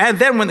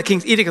when the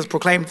king's edict is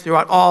proclaimed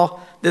throughout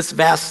all this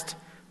vast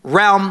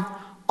realm,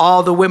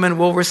 all the women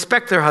will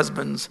respect their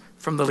husbands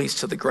from the least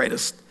to the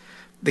greatest.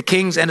 The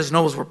kings and his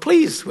nobles were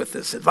pleased with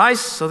this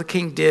advice, so the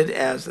king did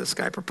as this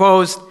guy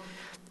proposed.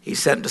 He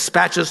sent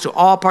dispatches to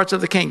all parts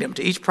of the kingdom,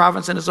 to each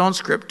province in his own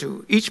script,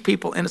 to each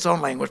people in its own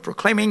language,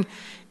 proclaiming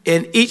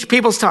in each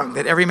people's tongue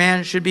that every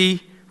man should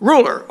be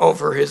ruler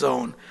over his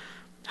own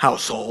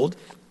household.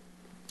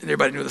 And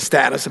everybody knew the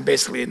status and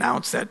basically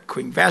announced that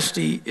Queen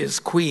Vashti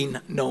is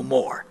queen no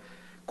more.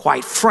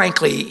 Quite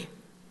frankly,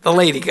 the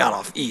lady got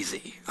off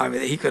easy. I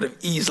mean, he could have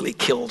easily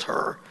killed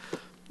her.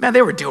 Man,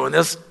 they were doing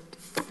this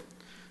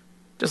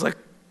just like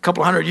a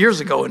couple 100 years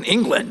ago in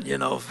England,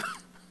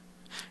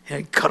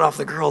 and cut off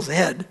the girl's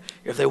head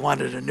if they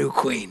wanted a new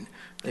queen.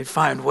 They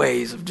find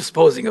ways of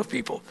disposing of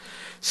people.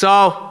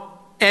 So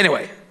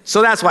anyway,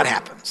 so that's what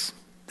happens.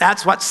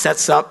 That's what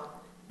sets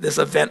up this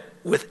event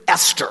with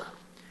Esther.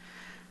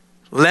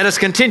 Let us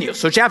continue.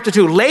 So chapter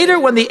 2, later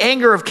when the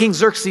anger of King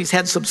Xerxes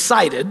had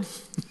subsided,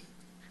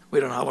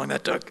 we don't know how long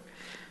that took,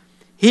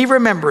 he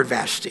remembered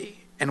Vashti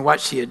and what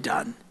she had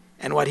done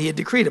and what he had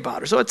decreed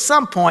about her. So at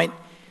some point,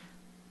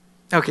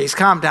 okay, he's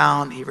calmed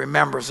down, he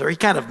remembers her, he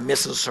kind of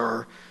misses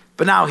her,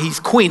 but now he's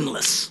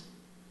queenless.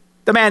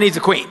 The man needs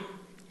a queen.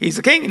 He's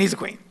a king and he's a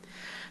queen.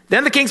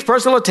 Then the king's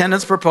personal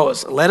attendants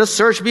proposed, let a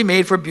search be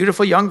made for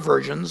beautiful young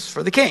virgins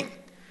for the king.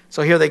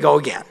 So here they go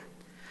again.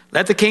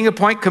 Let the king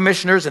appoint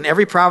commissioners in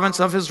every province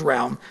of his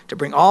realm to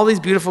bring all these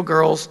beautiful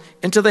girls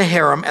into the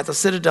harem at the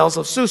citadels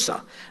of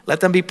Susa.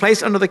 Let them be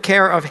placed under the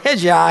care of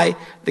Hegai,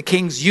 the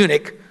king's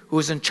eunuch, who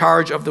is in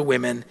charge of the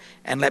women,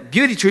 and let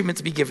beauty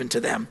treatments be given to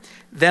them.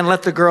 Then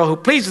let the girl who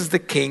pleases the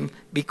king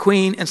be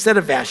queen instead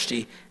of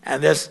Vashti.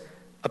 And this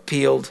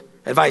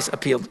advice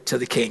appealed to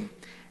the king,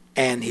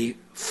 and he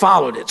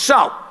followed it.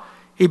 So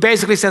he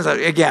basically says,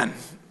 again,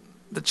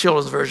 the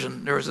children's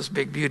version, there was this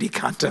big beauty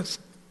contest.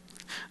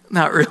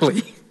 Not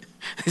really.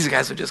 These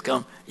guys would just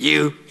come,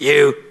 you,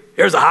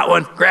 here's a hot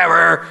one, grab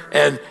her.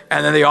 And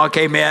then they all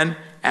came in,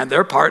 and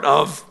they're part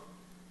of,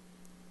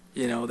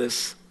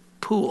 this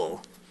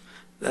pool.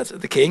 That's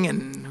the king,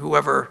 and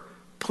whoever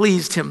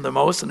pleased him the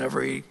most and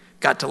whoever he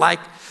got to like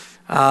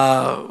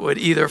would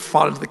either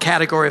fall into the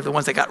category of the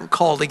ones that got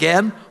called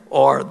again,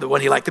 or the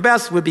one he liked the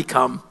best would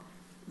become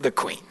the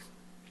queen.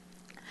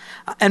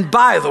 And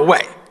by the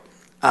way,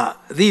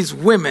 these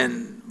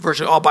women,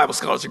 virtually all Bible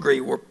scholars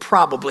agree, were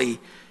probably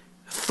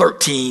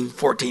 13,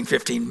 14,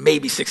 15,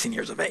 maybe 16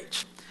 years of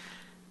age.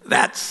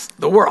 That's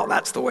the world.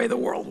 That's the way the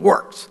world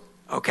works,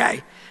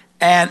 okay?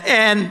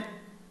 And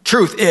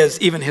truth is,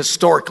 even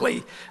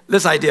historically,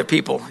 this idea of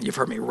people, you've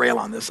heard me rail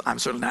on this, I'm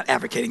certainly not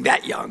advocating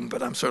that young,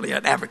 but I'm certainly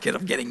an advocate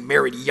of getting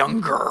married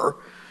younger.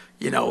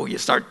 You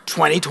start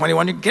 20,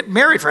 21, you get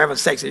married, for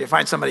heaven's sakes, if you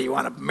find somebody you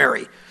want to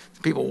marry.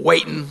 People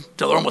waiting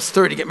till they're almost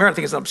 30 to get married, I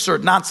think it's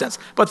absurd nonsense.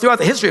 But throughout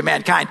the history of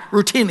mankind,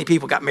 routinely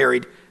people got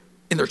married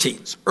in their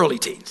teens, early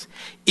teens.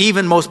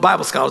 Even most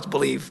Bible scholars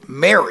believe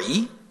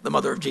Mary, the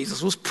mother of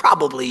Jesus, was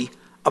probably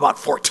about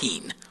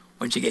 14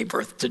 when she gave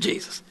birth to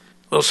Jesus.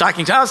 A little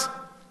shocking to us,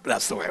 but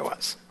that's the way it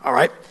was. All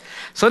right?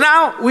 So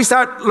now we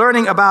start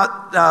learning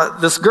about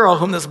this girl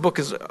whom this book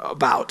is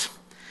about.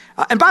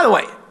 And by the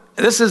way,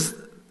 this is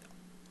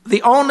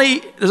there's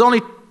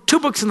only 2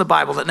 books in the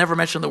Bible that never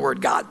mention the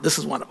word God. This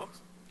is one of them.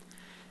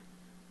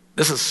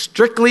 This is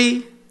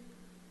strictly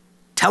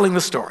telling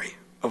the story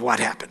of what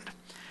happened.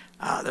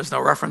 There's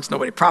no reference,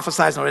 nobody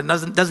prophesies, nobody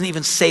doesn't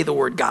even say the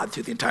word God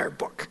through the entire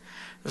book.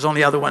 There's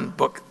only other one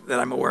book that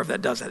I'm aware of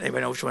that does that.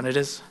 Anybody know which one it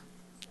is?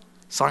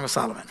 Song of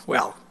Solomon.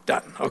 Well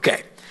done.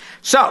 Okay.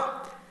 So,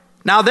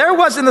 now there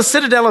was in the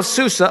citadel of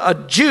Susa a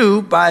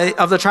Jew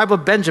of the tribe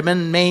of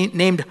Benjamin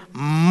named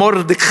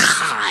Mordecai,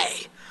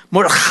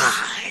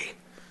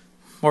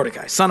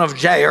 son of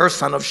Jair,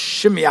 son of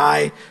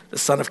Shimei, the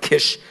son of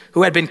Kish,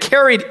 who had been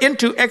carried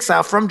into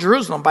exile from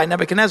Jerusalem by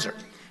Nebuchadnezzar,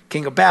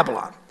 king of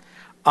Babylon,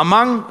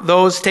 among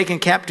those taken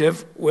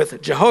captive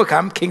with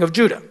Jehoiakim, king of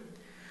Judah.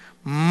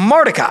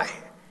 Mordecai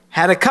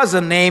had a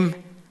cousin named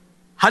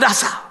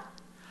Hadassah.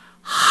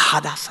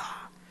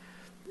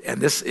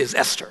 And this is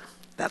Esther.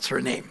 That's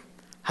her name,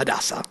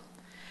 Hadassah,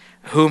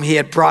 whom he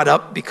had brought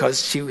up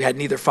because she had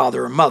neither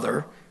father or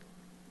mother.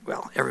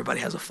 Well, everybody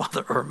has a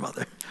father or a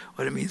mother.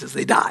 What it means is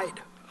they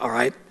died, all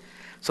right?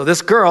 So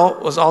this girl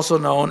was also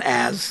known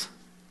as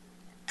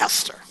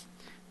Esther.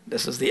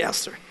 This is the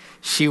Esther.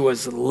 She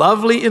was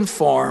lovely in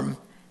form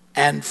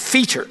and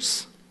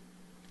features.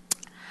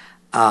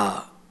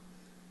 What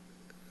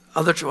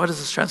does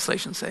this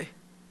translation say?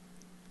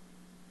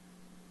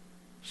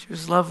 She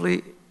was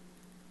lovely.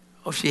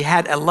 Oh, she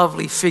had a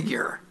lovely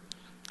figure.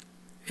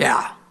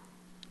 Yeah,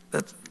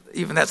 that's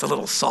a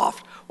little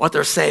soft. What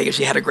they're saying is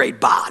she had a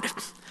great bod.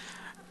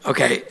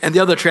 Okay, and the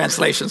other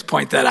translations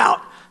point that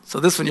out. So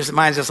this one,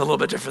 mine's just a little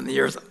bit different than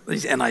yours.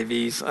 These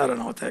NIVs, I don't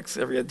know what the heck,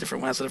 every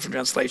different one has a different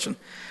translation.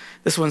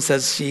 This one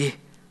says she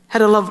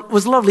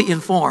was lovely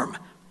in form.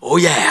 Oh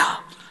yeah,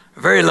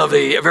 very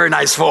lovely, very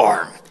nice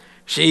form.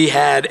 She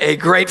had a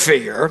great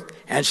figure,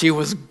 and she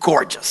was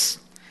gorgeous.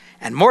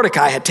 And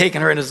Mordecai had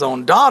taken her in his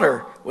own daughter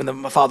when the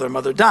father and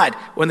mother died.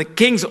 When the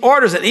king's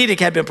orders and edict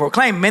had been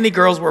proclaimed, many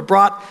girls were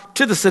brought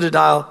to the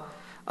citadel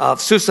of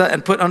Susa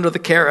and put under the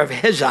care of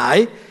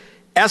Hegai.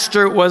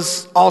 Esther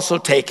was also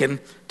taken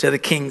to the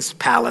king's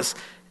palace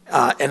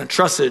and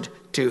entrusted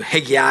to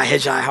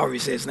Hegai, however you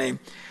say his name,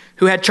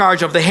 who had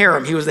charge of the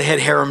harem. He was the head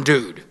harem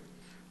dude,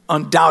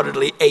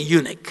 undoubtedly a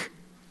eunuch.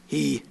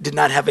 He did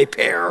not have a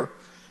pair.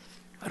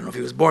 I don't know if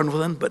he was born with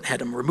them, but had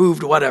them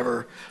removed,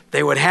 whatever.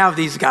 They would have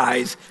these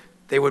guys.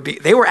 They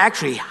were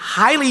actually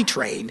highly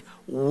trained,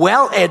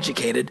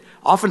 well-educated,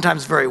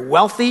 oftentimes very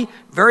wealthy,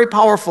 very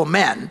powerful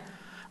men,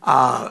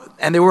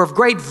 and they were of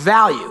great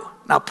value.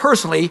 Now,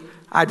 personally,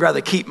 I'd rather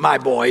keep my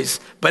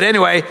boys, but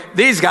anyway,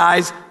 these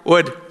guys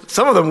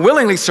some of them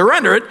willingly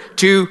surrender it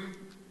to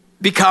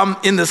become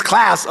in this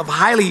class of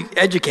highly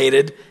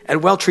educated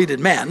and well-treated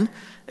men.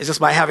 It's just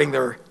by having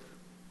their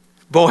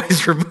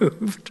boys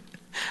removed.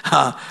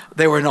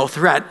 They were no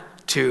threat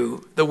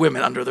to the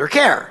women under their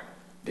care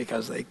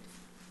because they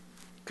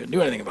couldn't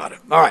do anything about it.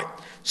 All right.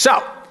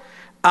 So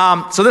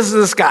this is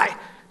this guy.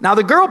 Now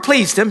the girl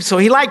pleased him, so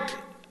he liked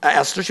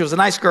Esther. She was a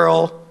nice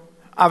girl,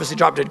 obviously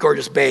drop-dead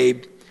gorgeous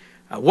babe,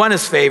 won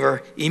his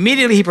favor.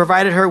 Immediately he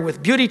provided her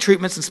with beauty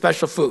treatments and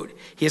special food.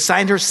 He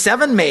assigned her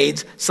 7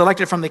 maids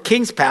selected from the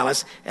king's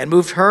palace and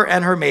moved her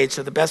and her maids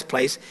to the best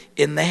place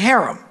in the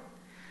harem.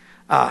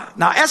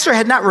 Now, Esther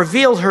had not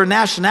revealed her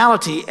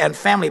nationality and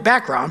family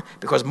background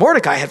because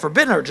Mordecai had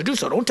forbidden her to do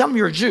so. Don't tell them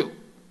you're a Jew.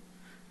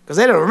 Because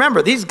they don't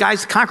remember, these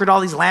guys conquered all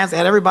these lands. They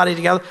had everybody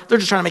together. They're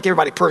just trying to make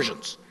everybody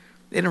Persians.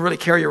 They didn't really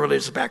care your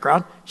religious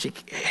background. She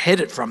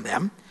hid it from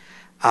them.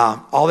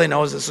 All they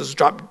know is this is a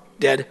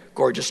drop-dead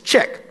gorgeous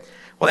chick.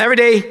 Well, every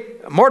day,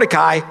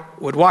 Mordecai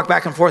would walk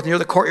back and forth near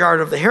the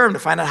courtyard of the harem to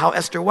find out how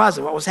Esther was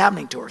and what was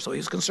happening to her. So he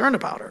was concerned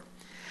about her.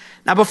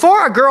 Now,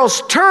 before a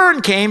girl's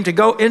turn came to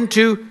go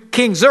into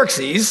King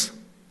Xerxes,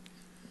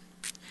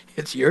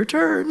 it's your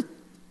turn,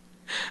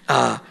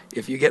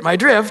 if you get my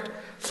drift,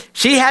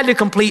 she had to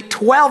complete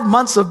 12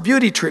 months of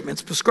beauty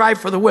treatments prescribed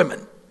for the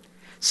women,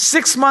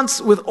 6 months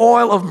with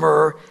oil of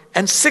myrrh,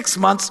 and 6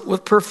 months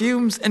with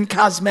perfumes and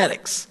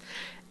cosmetics.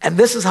 And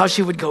this is how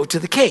she would go to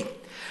the king.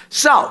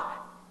 So,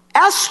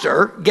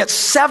 Esther gets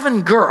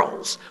 7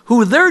 girls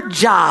who their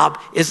job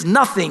is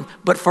nothing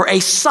but for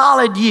a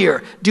solid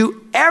year do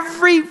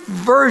every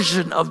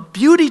version of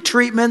beauty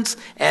treatments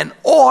and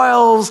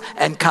oils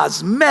and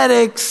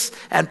cosmetics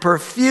and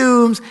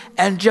perfumes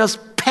and just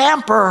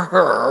pamper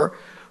her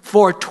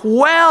for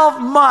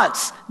 12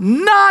 months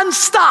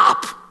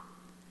nonstop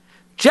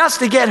just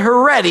to get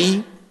her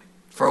ready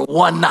for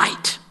one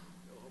night.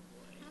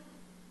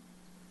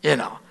 You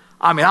know,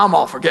 I mean, I'm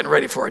all for getting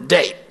ready for a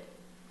date.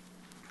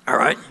 All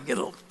right, you get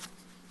a little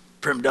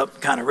primed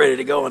up, kind of ready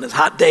to go on this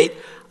hot date.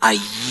 A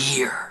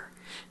year.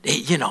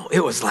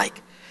 It was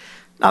like,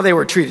 now they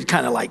were treated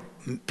kind of like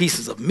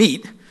pieces of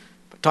meat,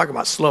 but talk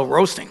about slow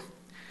roasting.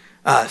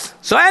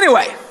 So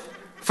anyway,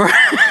 for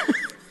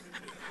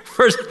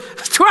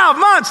 12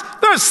 months,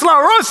 they're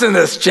slow roasting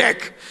this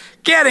chick.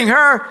 Getting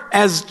her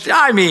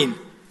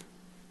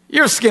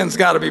your skin's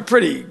got to be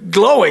pretty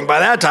glowing by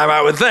that time,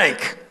 I would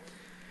think.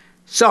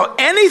 So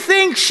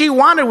anything she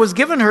wanted was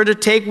given her to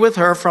take with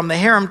her from the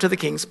harem to the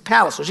king's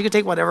palace. So she could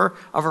take whatever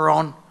of her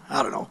own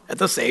I don't know. At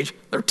this age,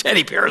 they're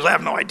teddy bears. I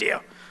have no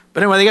idea.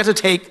 But anyway, they got to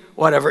take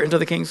whatever into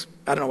the king's,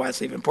 I don't know why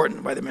it's even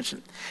important, why they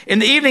mentioned it. In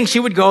the evening, she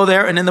would go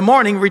there, and in the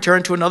morning,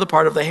 return to another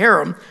part of the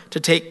harem to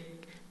take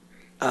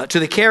to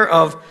the care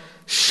of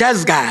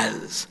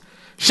Shezgaz.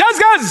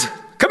 Shezgaz!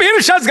 Come here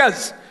to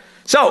Shezgaz!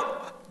 So,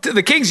 to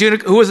the king's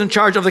eunuch who was in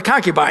charge of the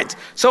concubines.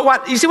 So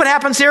what, you see what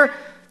happens here?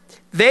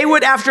 They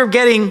would, after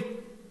getting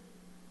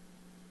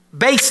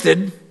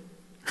basted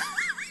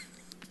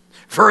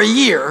for a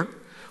year,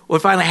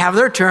 would finally have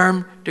their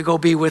turn to go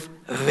be with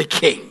the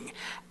king.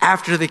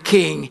 After the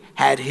king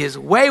had his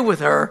way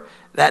with her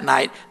that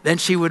night, then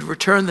she would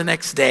return the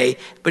next day,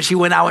 but she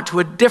went out into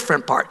a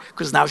different part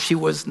because now she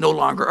was no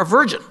longer a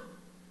virgin.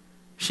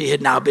 She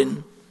had now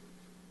been,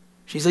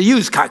 she's a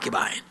used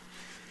concubine.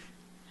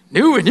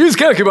 New and used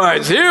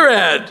concubines here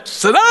at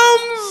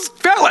Saddam's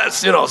palace,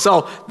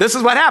 So this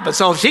is what happens.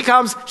 So if she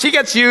comes, she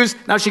gets used.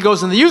 Now she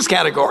goes in the used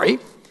category.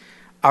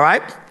 All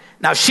right.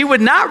 Now she would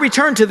not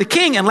return to the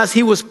king unless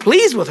he was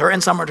pleased with her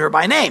and summoned her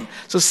by name.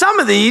 So some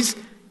of these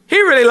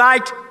he really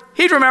liked.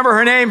 He'd remember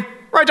her name.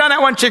 Write down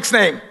that one chick's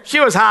name. She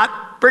was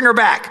hot. Bring her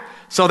back.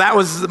 So that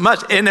was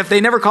much. And if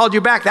they never called you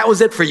back, that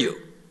was it for you.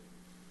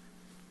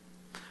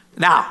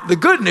 Now, the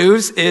good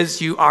news is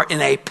you are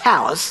in a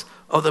palace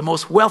of the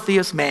most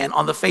wealthiest man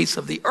on the face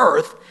of the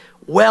earth,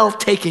 well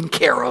taken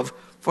care of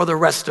for the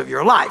rest of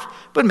your life.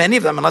 But many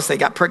of them, unless they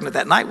got pregnant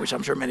that night, which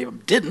I'm sure many of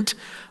them didn't,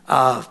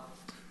 that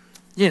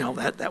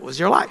was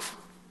your life.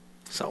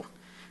 So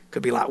it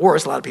could be a lot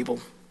worse. A lot of people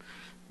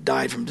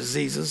died from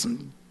diseases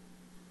and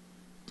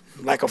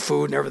lack of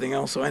food and everything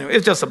else. So anyway,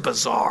 it's just a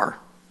bizarre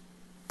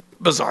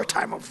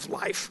time of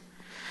life.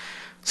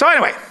 So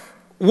anyway,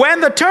 when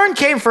the turn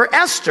came for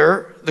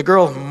Esther, the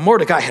girl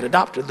Mordecai had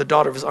adopted, the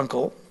daughter of his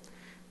uncle,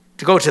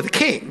 to go to the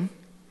king,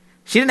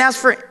 she didn't ask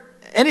for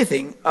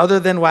anything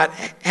other than what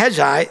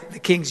Hegai, the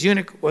king's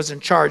eunuch, was in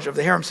charge of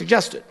the harem,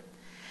 suggested.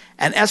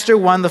 And Esther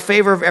won the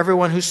favor of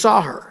everyone who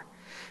saw her.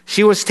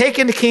 She was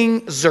taken to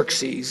King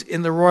Xerxes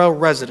in the royal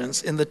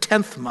residence in the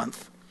 10th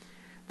month,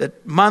 the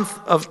month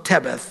of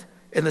Tebeth,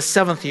 in the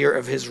 7th year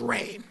of his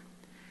reign.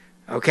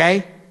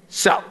 Okay?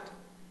 So,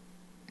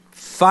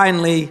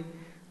 finally,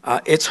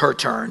 it's her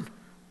turn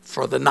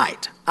for the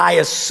night. I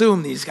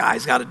assume these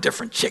guys got a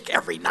different chick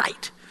every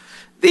night.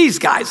 These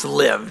guys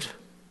lived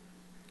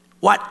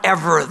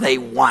whatever they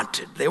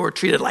wanted. They were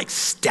treated like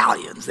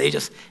stallions.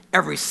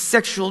 Every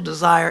sexual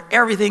desire,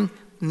 everything,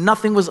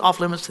 nothing was off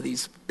limits to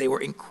these. They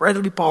were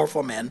incredibly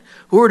powerful men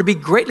who were to be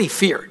greatly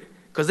feared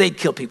because they'd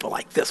kill people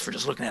like this for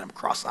just looking at them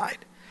cross-eyed.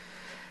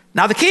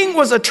 Now the king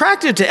was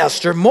attracted to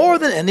Esther more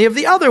than any of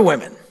the other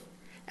women,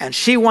 and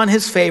she won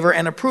his favor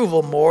and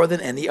approval more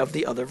than any of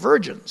the other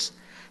virgins.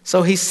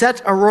 So he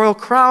set a royal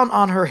crown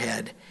on her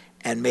head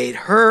and made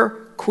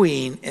her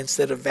queen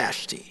instead of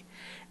Vashti.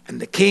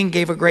 And the king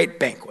gave a great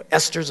banquet,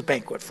 Esther's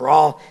banquet, for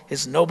all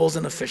his nobles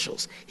and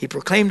officials. He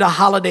proclaimed a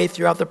holiday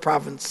throughout the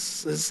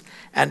provinces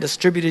and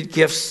distributed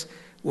gifts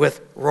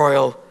with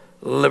royal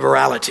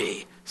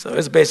liberality. So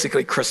it's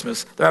basically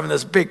Christmas. They're having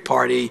this big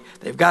party.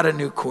 They've got a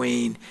new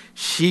queen.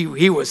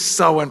 He was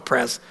so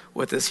impressed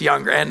with this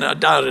younger, and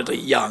undoubtedly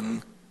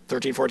young,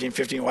 13, 14,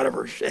 15,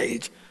 whatever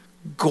age,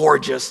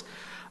 gorgeous.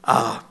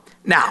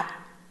 Now,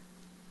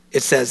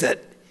 it says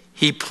that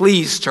he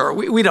pleased her.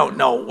 We don't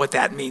know what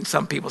that means.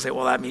 Some people say,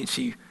 well, that means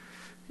she,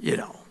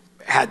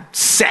 had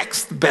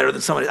sex better than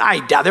somebody.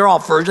 I doubt. They're all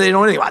virgins. They don't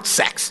know anything about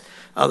sex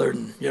other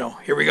than,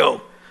 here we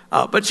go.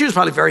 But she was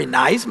probably very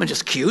nice,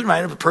 just cute,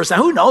 right? A person,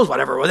 who knows,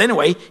 whatever. Well,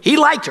 anyway, he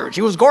liked her.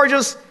 She was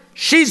gorgeous.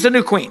 She's the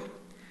new queen.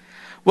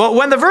 Well,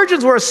 when the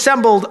virgins were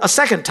assembled a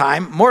second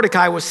time,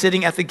 Mordecai was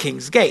sitting at the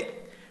king's gate.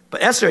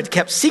 But Esther had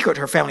kept secret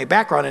her family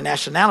background and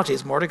nationality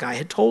as Mordecai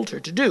had told her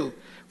to do,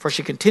 for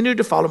she continued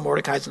to follow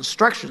Mordecai's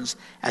instructions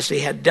as she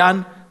had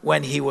done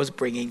when he was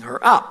bringing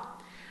her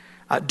up.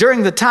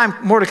 During the time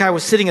Mordecai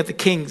was sitting at the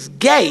king's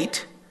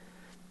gate,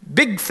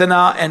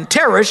 Bigthana and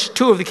Teresh,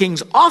 two of the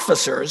king's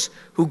officers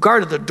who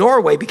guarded the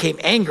doorway, became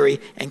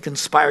angry and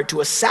conspired to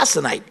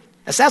assassinate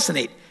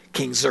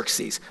King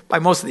Xerxes. By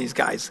most of these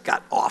guys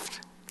got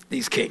offed,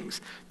 these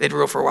kings. They'd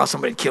rule for a while,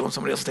 somebody would kill him,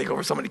 somebody else would take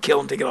over, somebody would kill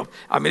him, take it off.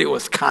 It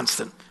was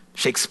constant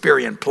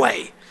Shakespearean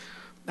play.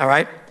 All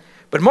right?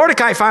 But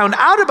Mordecai found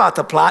out about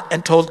the plot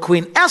and told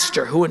Queen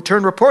Esther, who in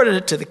turn reported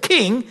it to the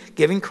king,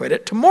 giving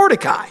credit to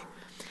Mordecai.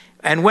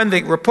 And when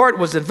the report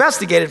was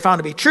investigated and found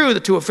to be true, the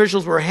two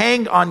officials were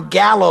hanged on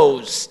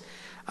gallows.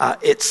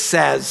 It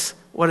says,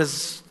 what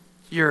is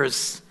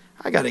yours?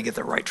 I got to get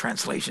the right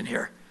translation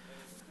here.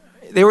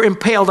 They were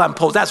impaled on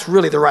poles. That's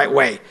really the right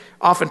way.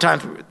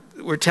 Oftentimes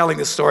we're telling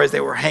the stories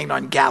they were hanged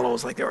on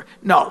gallows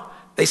No,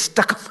 they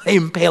stuck them, they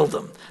impaled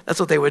them. That's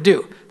what they would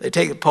do. They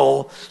take a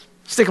pole,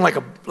 stick them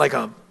like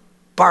a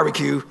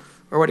barbecue,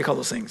 or what do you call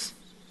those things?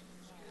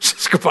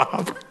 Shish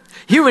kebab.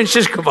 Human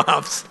shish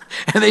kebabs.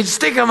 And they'd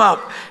stick them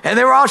up, and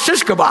they were all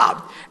shish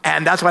kebab.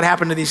 And that's what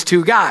happened to these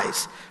two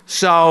guys.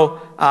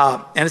 So,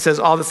 and it says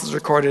all this is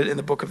recorded in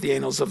the book of the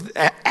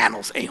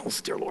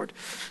annals, dear Lord.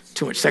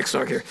 Too much sex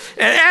talk here.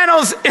 And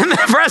annals in the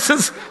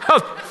presence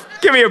of,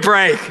 give me a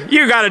break.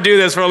 You got to do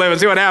this for a living.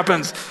 See what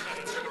happens.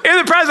 in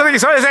the presence of the king.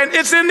 So he's saying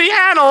it's in the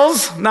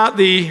annals, not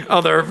the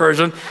other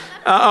version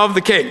of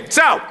the king.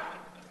 So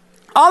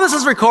all this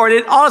is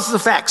recorded. All this is a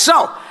fact.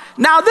 So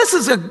now this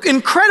is an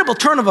incredible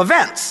turn of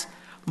events.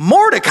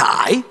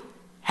 Mordecai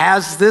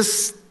has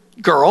this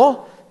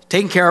girl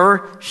taking care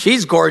of her.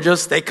 She's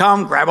gorgeous. They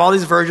come, grab all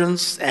these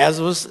virgins, as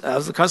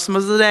the custom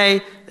of the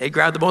day. They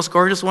grab the most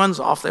gorgeous ones.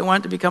 Off they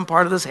went to become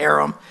part of this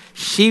harem.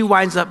 She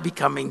winds up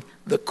becoming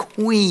the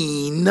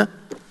queen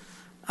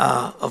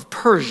of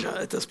Persia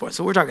at this point.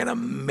 So we're talking a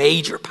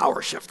major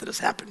power shift that has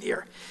happened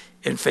here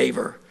in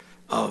favor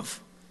of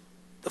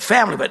the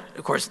family. But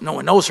of course, no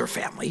one knows her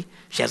family.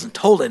 She hasn't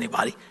told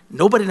anybody.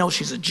 Nobody knows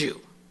she's a Jew.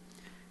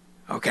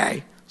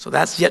 Okay? So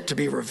that's yet to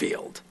be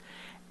revealed.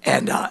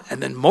 And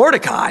then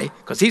Mordecai,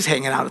 because he's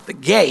hanging out at the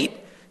gate,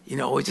 he's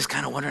just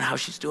kind of wondering how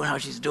she's doing. I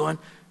mean,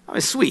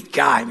 a sweet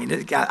guy. I mean,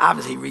 this guy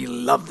obviously really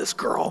loved this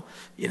girl,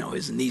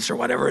 his niece or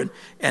whatever,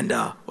 and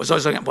was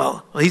always looking,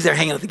 well, he's there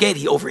hanging at the gate.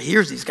 He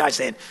overhears these guys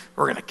saying,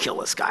 we're going to kill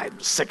this guy. I'm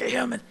sick of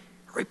him, and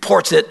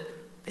reports it.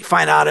 They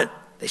find out it.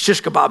 They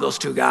shish kebab those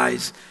two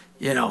guys,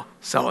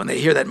 and they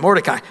hear that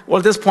Mordecai. Well,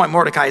 at this point,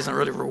 Mordecai isn't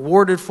really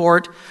rewarded for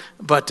it,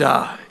 but,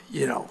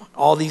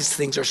 all these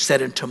things are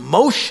set into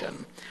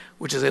motion,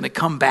 which is going to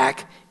come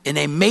back in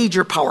a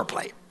major power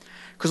play.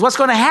 Because what's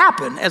going to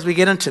happen as we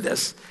get into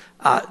this,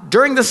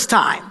 during this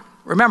time,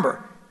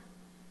 remember,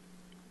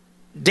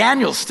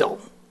 Daniel's still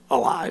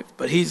alive,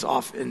 but he's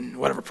off in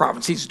whatever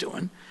province he's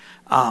doing.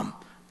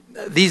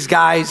 These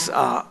guys,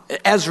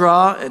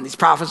 Ezra and these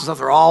prophets and stuff,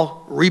 they're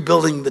all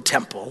rebuilding the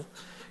temple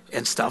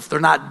and stuff. They're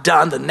not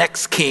done. The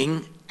next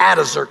king,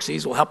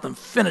 Artaxerxes, will help them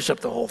finish up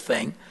the whole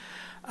thing.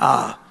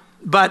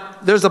 But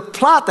there's a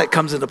plot that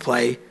comes into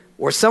play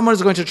where someone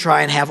is going to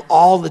try and have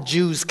all the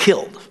Jews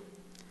killed.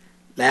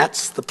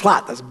 That's the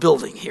plot that's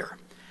building here.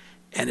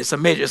 And it's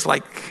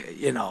like,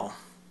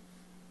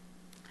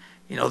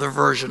 their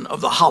version of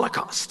the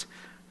Holocaust.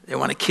 They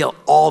want to kill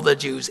all the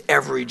Jews,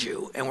 every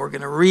Jew. And we're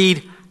going to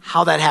read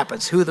how that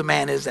happens, who the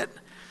man is that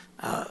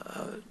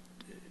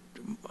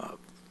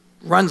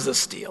runs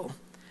this deal,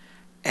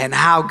 and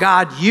how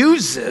God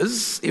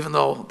uses, even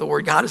though the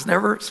word God is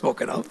never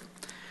spoken of,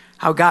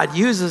 how God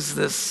uses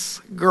this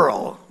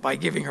girl by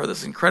giving her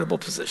this incredible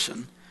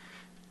position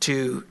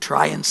to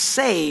try and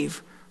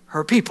save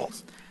her people.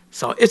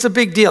 So it's a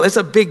big deal. It's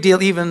a big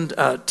deal even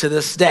to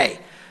this day.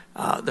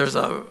 There's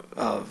the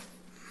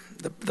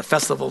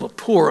festival of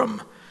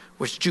Purim,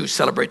 which Jews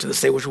celebrate to this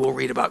day, which we'll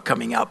read about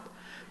coming up.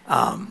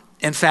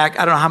 In fact,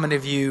 I don't know how many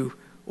of you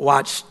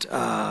watched,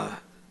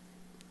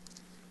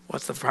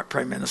 what's the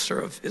prime minister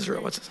of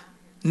Israel? What's his?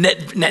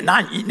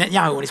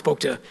 Netanyahu, when he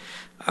spoke to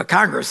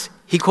Congress,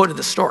 he quoted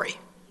the story.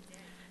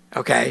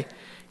 Okay?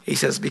 He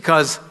says,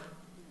 because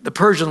the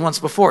Persians once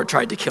before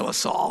tried to kill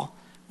us all.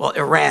 Well,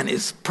 Iran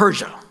is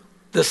Persia.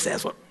 This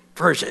says what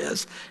Persia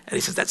is. And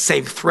he says that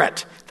same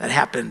threat that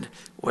happened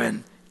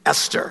when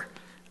Esther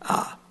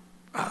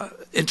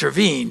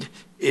intervened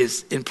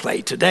is in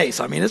play today.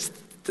 So, I mean, it's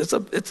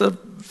a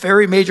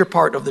very major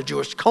part of the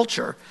Jewish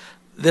culture,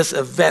 this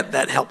event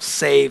that helped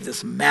save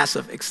this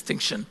massive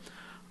extinction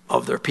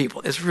of their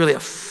people. It's really a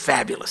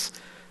fabulous,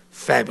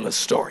 fabulous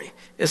story.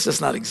 It's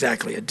just not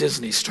exactly a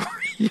Disney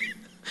story.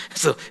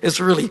 So it's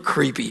really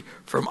creepy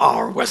from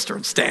our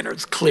Western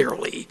standards,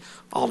 clearly.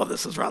 All of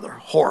this is rather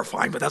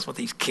horrifying, but that's what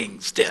these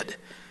kings did.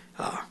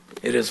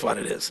 It is what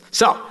it is.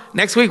 So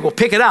next week we'll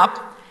pick it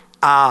up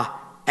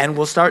and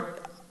we'll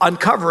start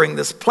uncovering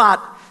this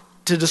plot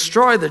to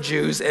destroy the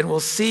Jews, and we'll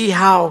see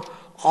how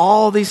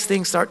all these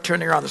things start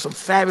turning around. There's some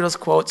fabulous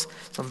quotes,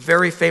 some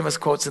very famous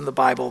quotes in the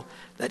Bible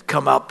that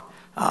come up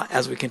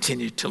as we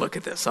continue to look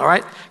at this. All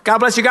right? God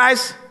bless you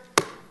guys,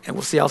 and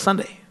we'll see y'all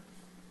Sunday.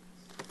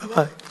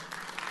 Bye-bye.